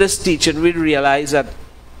go through this teaching, we realize that,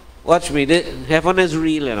 watch me, heaven is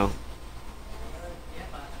real, you know.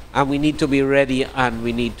 And we need to be ready and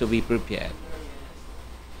we need to be prepared.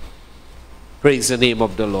 Praise the name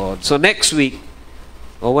of the Lord. So next week,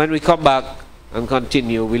 or when we come back and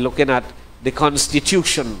continue, we're looking at the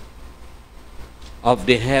constitution of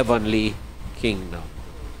the heavenly kingdom.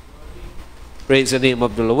 Praise the name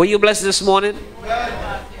of the Lord. Were you blessed this morning?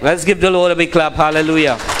 Let's give the Lord a big clap.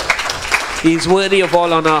 Hallelujah. He's worthy of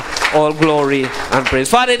all honor, all glory, and praise.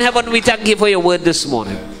 Father in heaven, we thank you for your word this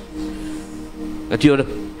morning. That you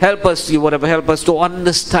would help us, you would help us to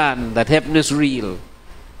understand that heaven is real.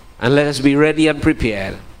 And let us be ready and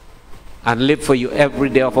prepared and live for you every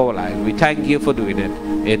day of our life. We thank you for doing it.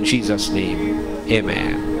 In Jesus' name,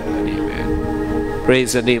 amen and amen.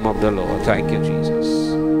 Praise the name of the Lord. Thank you,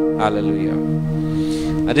 Jesus.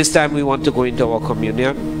 Hallelujah. At this time, we want to go into our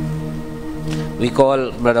communion. We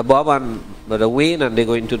call Brother Bob and Brother Wayne, and they're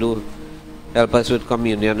going to help us with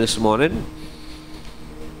communion this morning.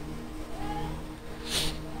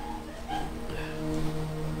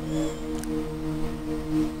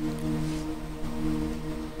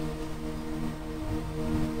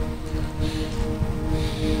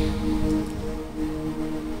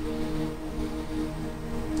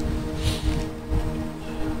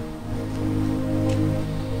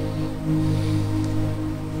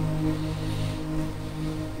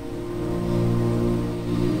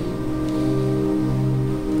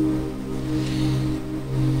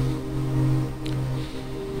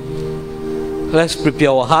 Let's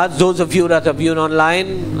prepare our hearts. Those of you that are viewing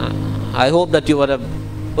online, I hope that you would have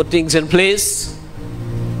put things in place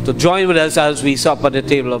to join with us as we sup at the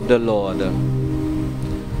table of the Lord.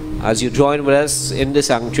 As you join with us in the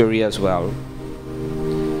sanctuary as well.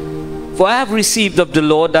 For I have received of the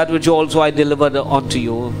Lord that which also I delivered unto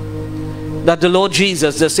you, that the Lord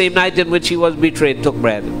Jesus, the same night in which He was betrayed, took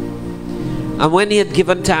bread. And when He had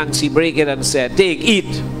given thanks, He brake it and said, Take,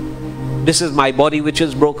 eat. This is my body which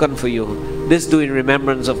is broken for you. This do in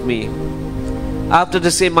remembrance of me. After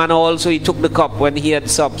the same manner also He took the cup when He had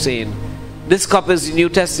supped, saying, This cup is the New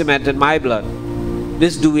Testament in my blood.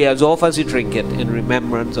 This do ye as oft as ye drink it in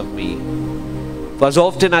remembrance of me. For as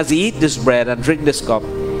often as ye eat this bread and drink this cup,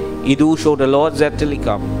 ye do show the Lord's death till He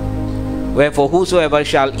come. Wherefore whosoever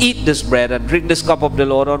shall eat this bread and drink this cup of the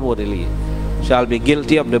Lord unworthily shall be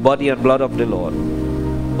guilty of the body and blood of the Lord.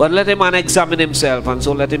 But let a man examine himself, and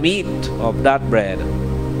so let him eat of that bread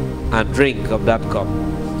and drink of that cup.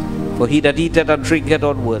 For he that eateth and drinketh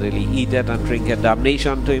unworthily eateth and drinketh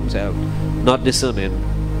damnation to himself, not discerning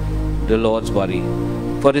the Lord's body.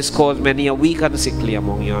 For this cause many are weak and sickly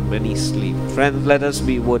among you, and many sleep. Friends, let us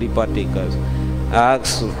be worthy partakers. I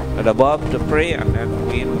ask Brother Bob to pray, and then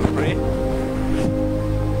we will pray.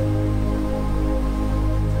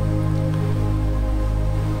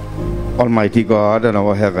 Almighty God and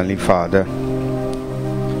our Heavenly Father,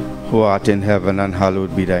 who art in heaven, and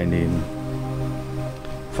hallowed be thy name.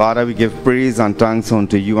 Father, we give praise and thanks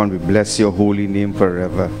unto you, and we bless your holy name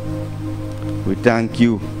forever. We thank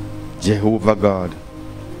you, Jehovah God,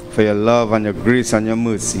 for your love and your grace and your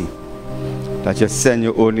mercy, that you send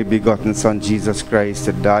your only begotten Son, Jesus Christ,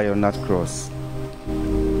 to die on that cross,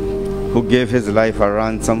 who gave his life a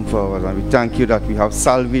ransom for us. And we thank you that we have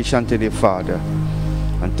salvation today, Father.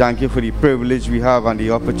 And thank you for the privilege we have and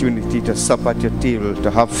the opportunity to sup at your table,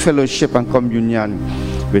 to have fellowship and communion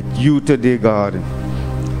with you today, God.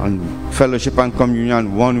 And fellowship and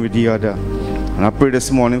communion one with the other. And I pray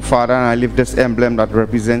this morning, Father, and I lift this emblem that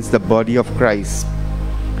represents the body of Christ.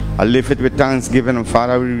 I lift it with thanksgiving, and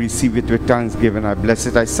Father, we receive it with thanksgiving. I bless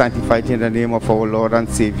it, I sanctify it in the name of our Lord and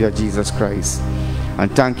Savior, Jesus Christ.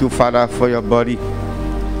 And thank you, Father, for your body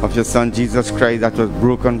of your Son, Jesus Christ, that was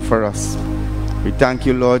broken for us. We thank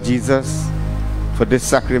you, Lord Jesus, for this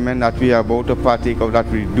sacrament that we are about to partake of, that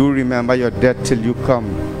we do remember your death till you come.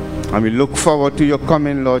 And we look forward to your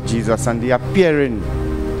coming, Lord Jesus, and the appearing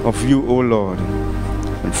of you, O Lord.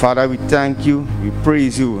 And Father, we thank you, we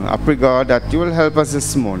praise you. I pray, God, that you will help us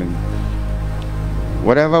this morning.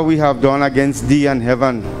 Whatever we have done against thee and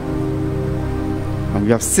heaven, and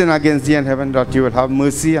we have sinned against thee and heaven, that you will have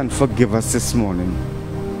mercy and forgive us this morning.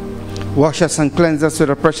 Wash us and cleanse us with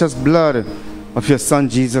the precious blood of your Son,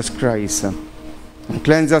 Jesus Christ. And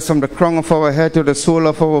cleanse us from the crown of our head to the sole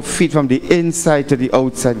of our feet, from the inside to the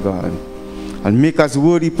outside, God. And make us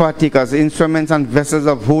worthy partakers, instruments and vessels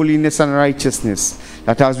of holiness and righteousness,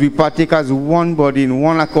 that as we partake as one body, in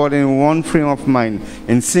one accord, in one frame of mind,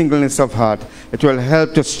 in singleness of heart, it will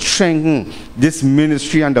help to strengthen this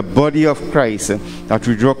ministry and the body of Christ, that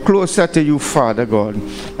we draw closer to you, Father God,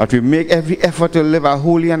 that we make every effort to live a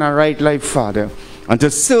holy and a right life, Father, and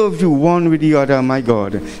to serve you one with the other, my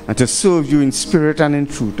God, and to serve you in spirit and in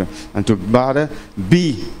truth, and to, Father,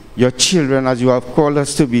 be your children as you have called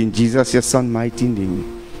us to be, in Jesus, your Son, mighty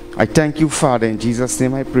name. I thank you, Father. In Jesus'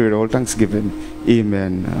 name I pray with all thanksgiving.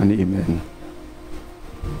 Amen and amen.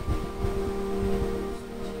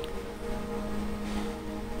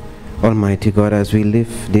 Almighty God, as we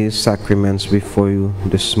lift these sacraments before you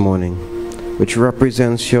this morning, which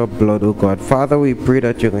represents your blood, O God, Father, we pray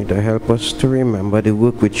that you're going to help us to remember the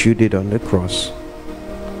work which you did on the cross.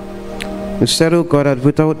 You said, O God, that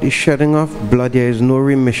without the shedding of blood there is no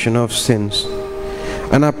remission of sins.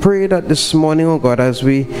 And I pray that this morning, O God, as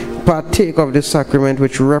we partake of this sacrament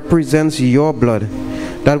which represents your blood,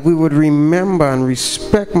 that we would remember and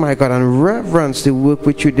respect, my God, and reverence the work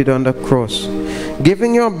which you did on the cross,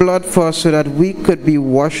 giving your blood for us so that we could be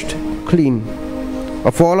washed clean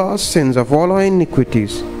of all our sins, of all our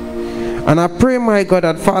iniquities. And I pray, my God,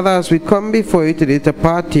 that Father, as we come before you today to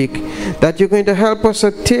partake, that you're going to help us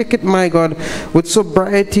to take it, my God, with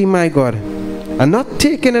sobriety, my God, and not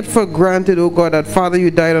taking it for granted, oh God, that Father,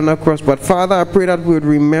 you died on the cross. But Father, I pray that we would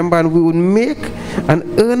remember and we would make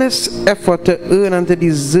an earnest effort to earn and to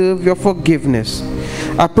deserve your forgiveness.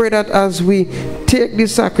 I pray that as we take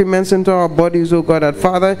these sacraments into our bodies, oh God, that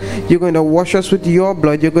Father, you're going to wash us with your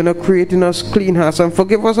blood. You're going to create in us clean hearts and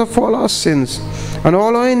forgive us of all our sins and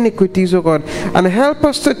all our iniquities, oh God, and help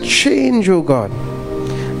us to change, oh God,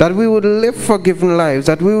 that we would live forgiven lives,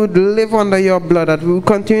 that we would live under your blood, that we would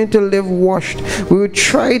continue to live washed, we would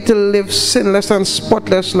try to live sinless and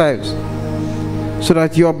spotless lives, so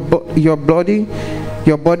that your body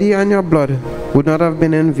and your blood would not have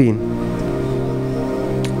been in vain.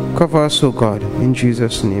 Cover us, O God, in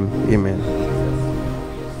Jesus' name, amen.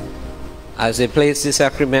 As they place the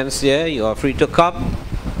sacraments there, you are free to come,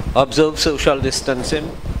 observe social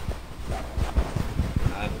distancing,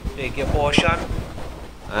 and take your portion,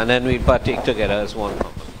 and then we partake together as one family.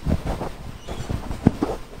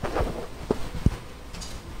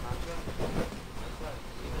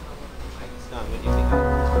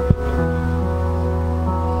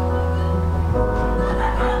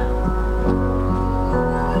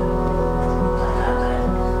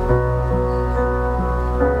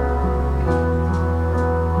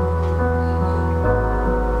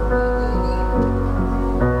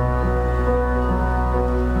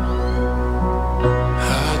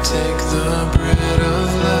 Take the bread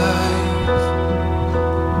of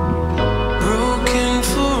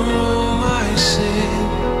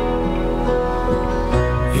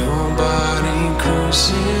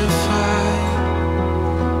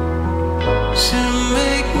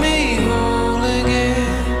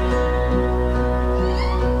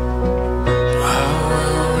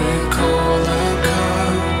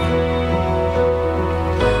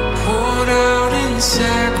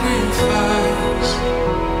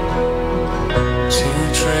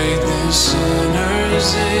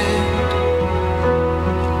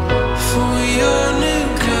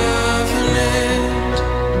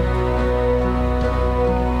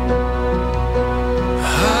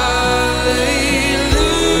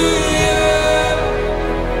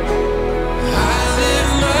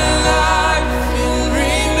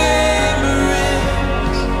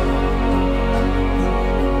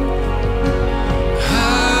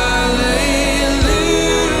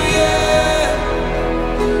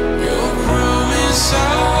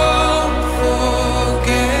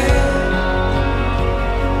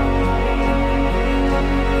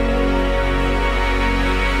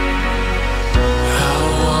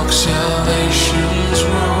nations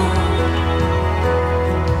roll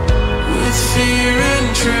with fear and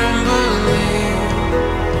trembling.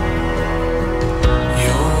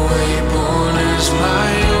 Your way born is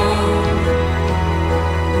my own,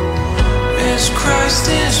 as Christ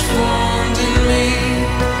is formed in me.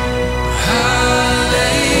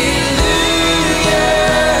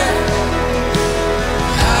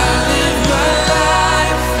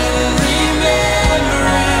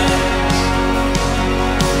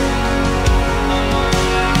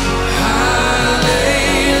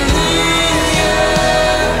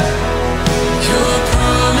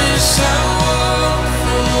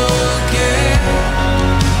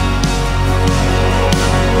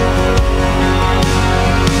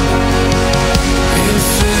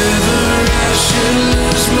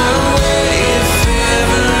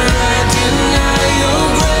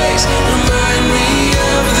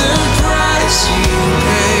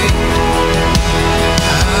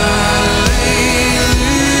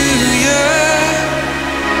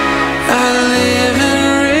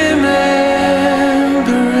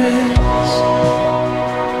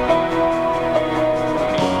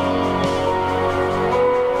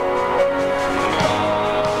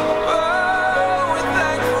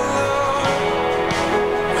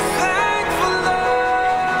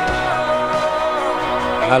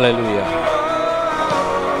 Hallelujah.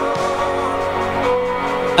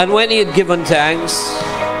 And when he had given thanks,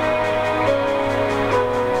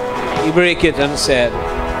 he broke it and said,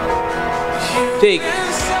 "Take,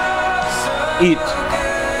 eat.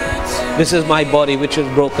 This is my body which is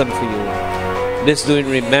broken for you. This do in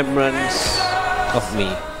remembrance of me."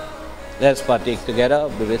 Let's partake together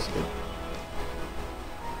of the wisdom.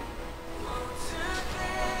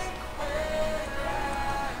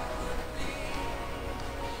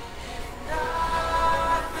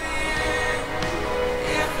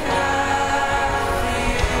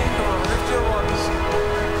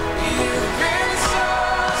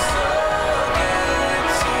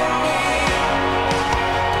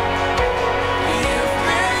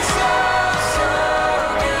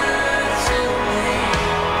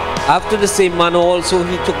 After the same manner also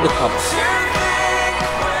he took the cup,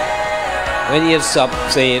 when he had supped,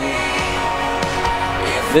 saying,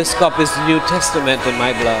 "This cup is the New Testament in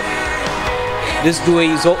my blood. This do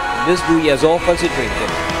ye as oft as you drink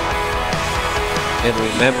it, in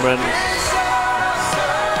remembrance.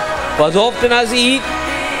 For as often as ye eat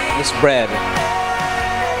this bread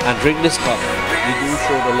and drink this cup, you do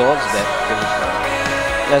show the Lord's death till he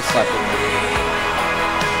comes." Let's start with it.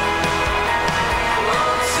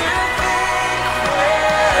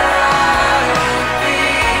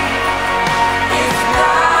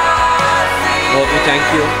 Lord, we thank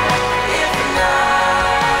you.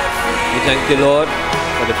 We thank you, Lord,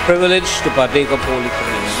 for the privilege to partake of Holy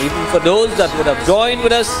Communion. Even for those that would have joined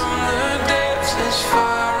with us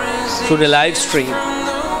through the live stream,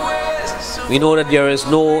 we know that there is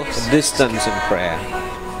no distance in prayer.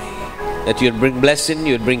 That you'd bring blessing,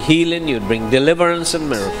 you'd bring healing, you'd bring deliverance and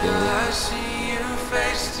miracles.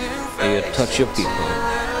 And you'd touch your people.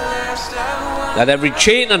 That every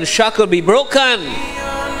chain and shackle be broken.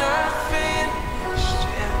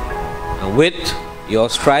 With your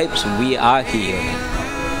stripes we are healed.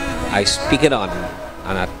 I speak it on,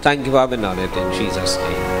 and I thank you for having done it in Jesus'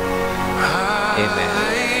 name. Amen.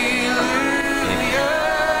 Amen.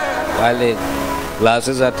 While the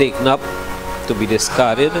glasses are taken up to be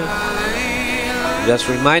discarded, just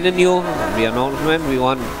reminding you of the announcement. We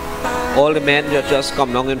want all the men to just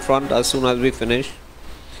come down in front as soon as we finish.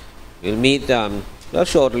 We'll meet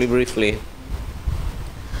just shortly, briefly.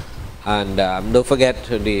 And don't forget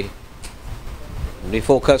the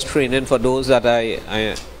focus training for those that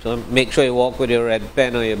so make sure you walk with your red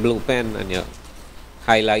pen or your blue pen and your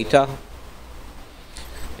highlighter.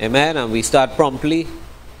 Amen. And we start promptly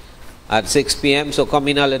at 6 p.m. So come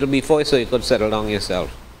in a little before so you could settle down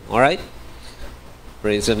yourself. Alright?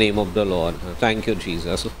 Praise the name of the Lord. Thank you,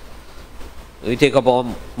 Jesus. We take up our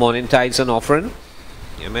morning tithes and offering.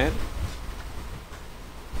 Amen.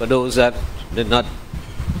 For those that did not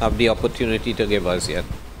have the opportunity to give us yet.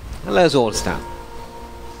 And let's all stand.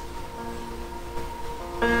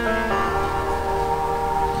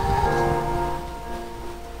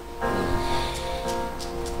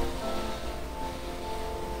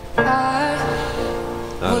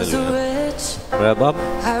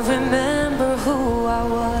 I remember who I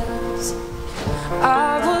was.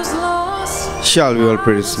 I was lost. Shall we all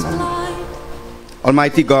pray this morning?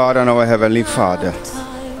 Almighty God and our Heavenly Father,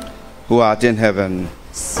 who art in heaven,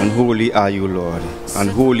 and holy are you, Lord, and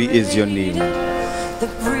holy is your name.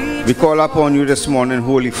 We call upon you this morning,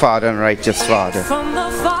 Holy Father and righteous Father,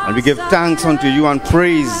 and we give thanks unto you and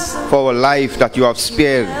praise for our life that you have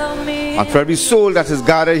spared. And for every soul that is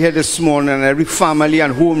gathered here this morning, and every family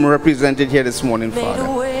and home represented here this morning, Father.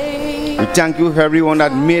 We thank you for everyone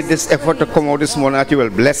that made this effort to come out this morning, that you will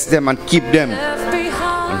bless them and keep them.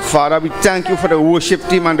 And Father, we thank you for the worship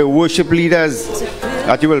team and the worship leaders,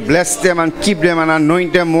 that you will bless them and keep them and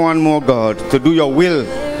anoint them more and more, God, to do your will.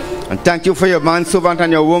 And thank you for your manservant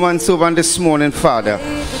and your woman servant this morning, Father,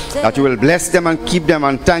 that you will bless them and keep them.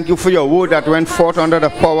 And thank you for your word that went forth under the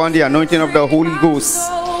power and the anointing of the Holy Ghost,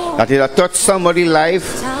 that it will touch somebody's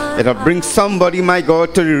life. It will bring somebody, my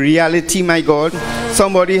God, to the reality, my God.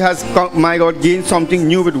 Somebody has, my God, gained something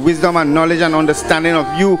new with wisdom and knowledge and understanding of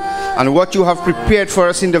you and what you have prepared for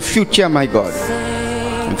us in the future, my God.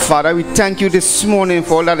 And Father, we thank you this morning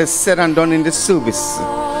for all that is said and done in this service.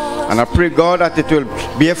 And I pray, God, that it will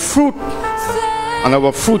bear fruit, and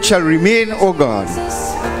our fruit shall remain, O God.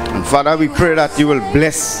 And Father, we pray that you will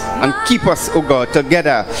bless and keep us, O God,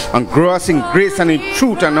 together and grow us in grace and in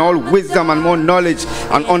truth and all wisdom and more knowledge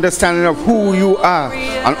and understanding of who you are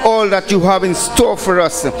and all that you have in store for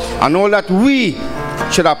us and all that we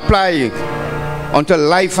should apply unto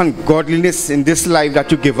life and godliness in this life that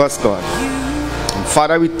you give us, God. And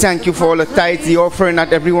Father, we thank you for all the tithes, the offering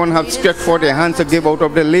that everyone has stretched forth their hands to give out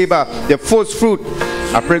of the labor, the first fruit.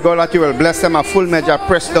 I pray, God, that you will bless them a full measure,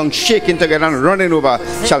 pressed down, shaking together and running over,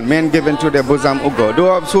 shall men give into their bosom, O God.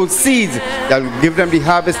 Those have sowed seeds that will give them the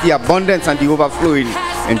harvest, the abundance, and the overflowing.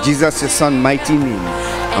 In Jesus, your Son, mighty name.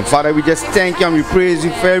 And Father, we just thank you and we praise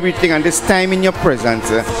you for everything and this time in your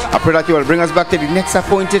presence. I pray that you will bring us back to the next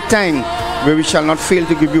appointed time, where we shall not fail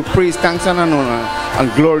to give you praise, thanks, and honor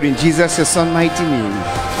and glory in Jesus, your Son, mighty name.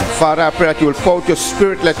 Father, I pray that you will pour out your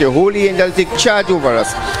spirit, let your holy angels take charge over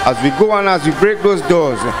us as we go on, as we break those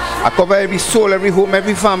doors. I cover every soul, every home,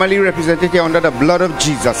 every family represented here under the blood of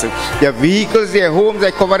Jesus. Their vehicles, their homes,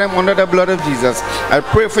 I cover them under the blood of Jesus. I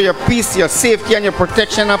pray for your peace, your safety, and your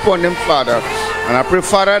protection upon them, Father. And I pray,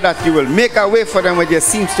 Father, that you will make a way for them where there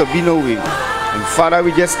seems to be no way. And Father,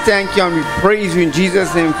 we just thank you and we praise you in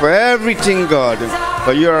Jesus' name for everything, God.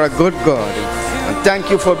 For you are a good God. And thank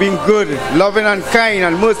you for being good, loving and kind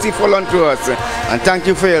and merciful unto us. And thank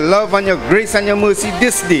you for your love and your grace and your mercy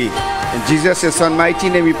this day. In Jesus' your Son, mighty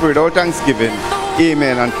name, we pray with all thanksgiving.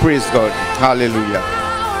 Amen and praise God. Hallelujah.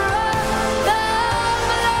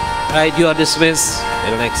 Right, you are dismissed.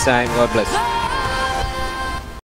 Till next time, God bless you.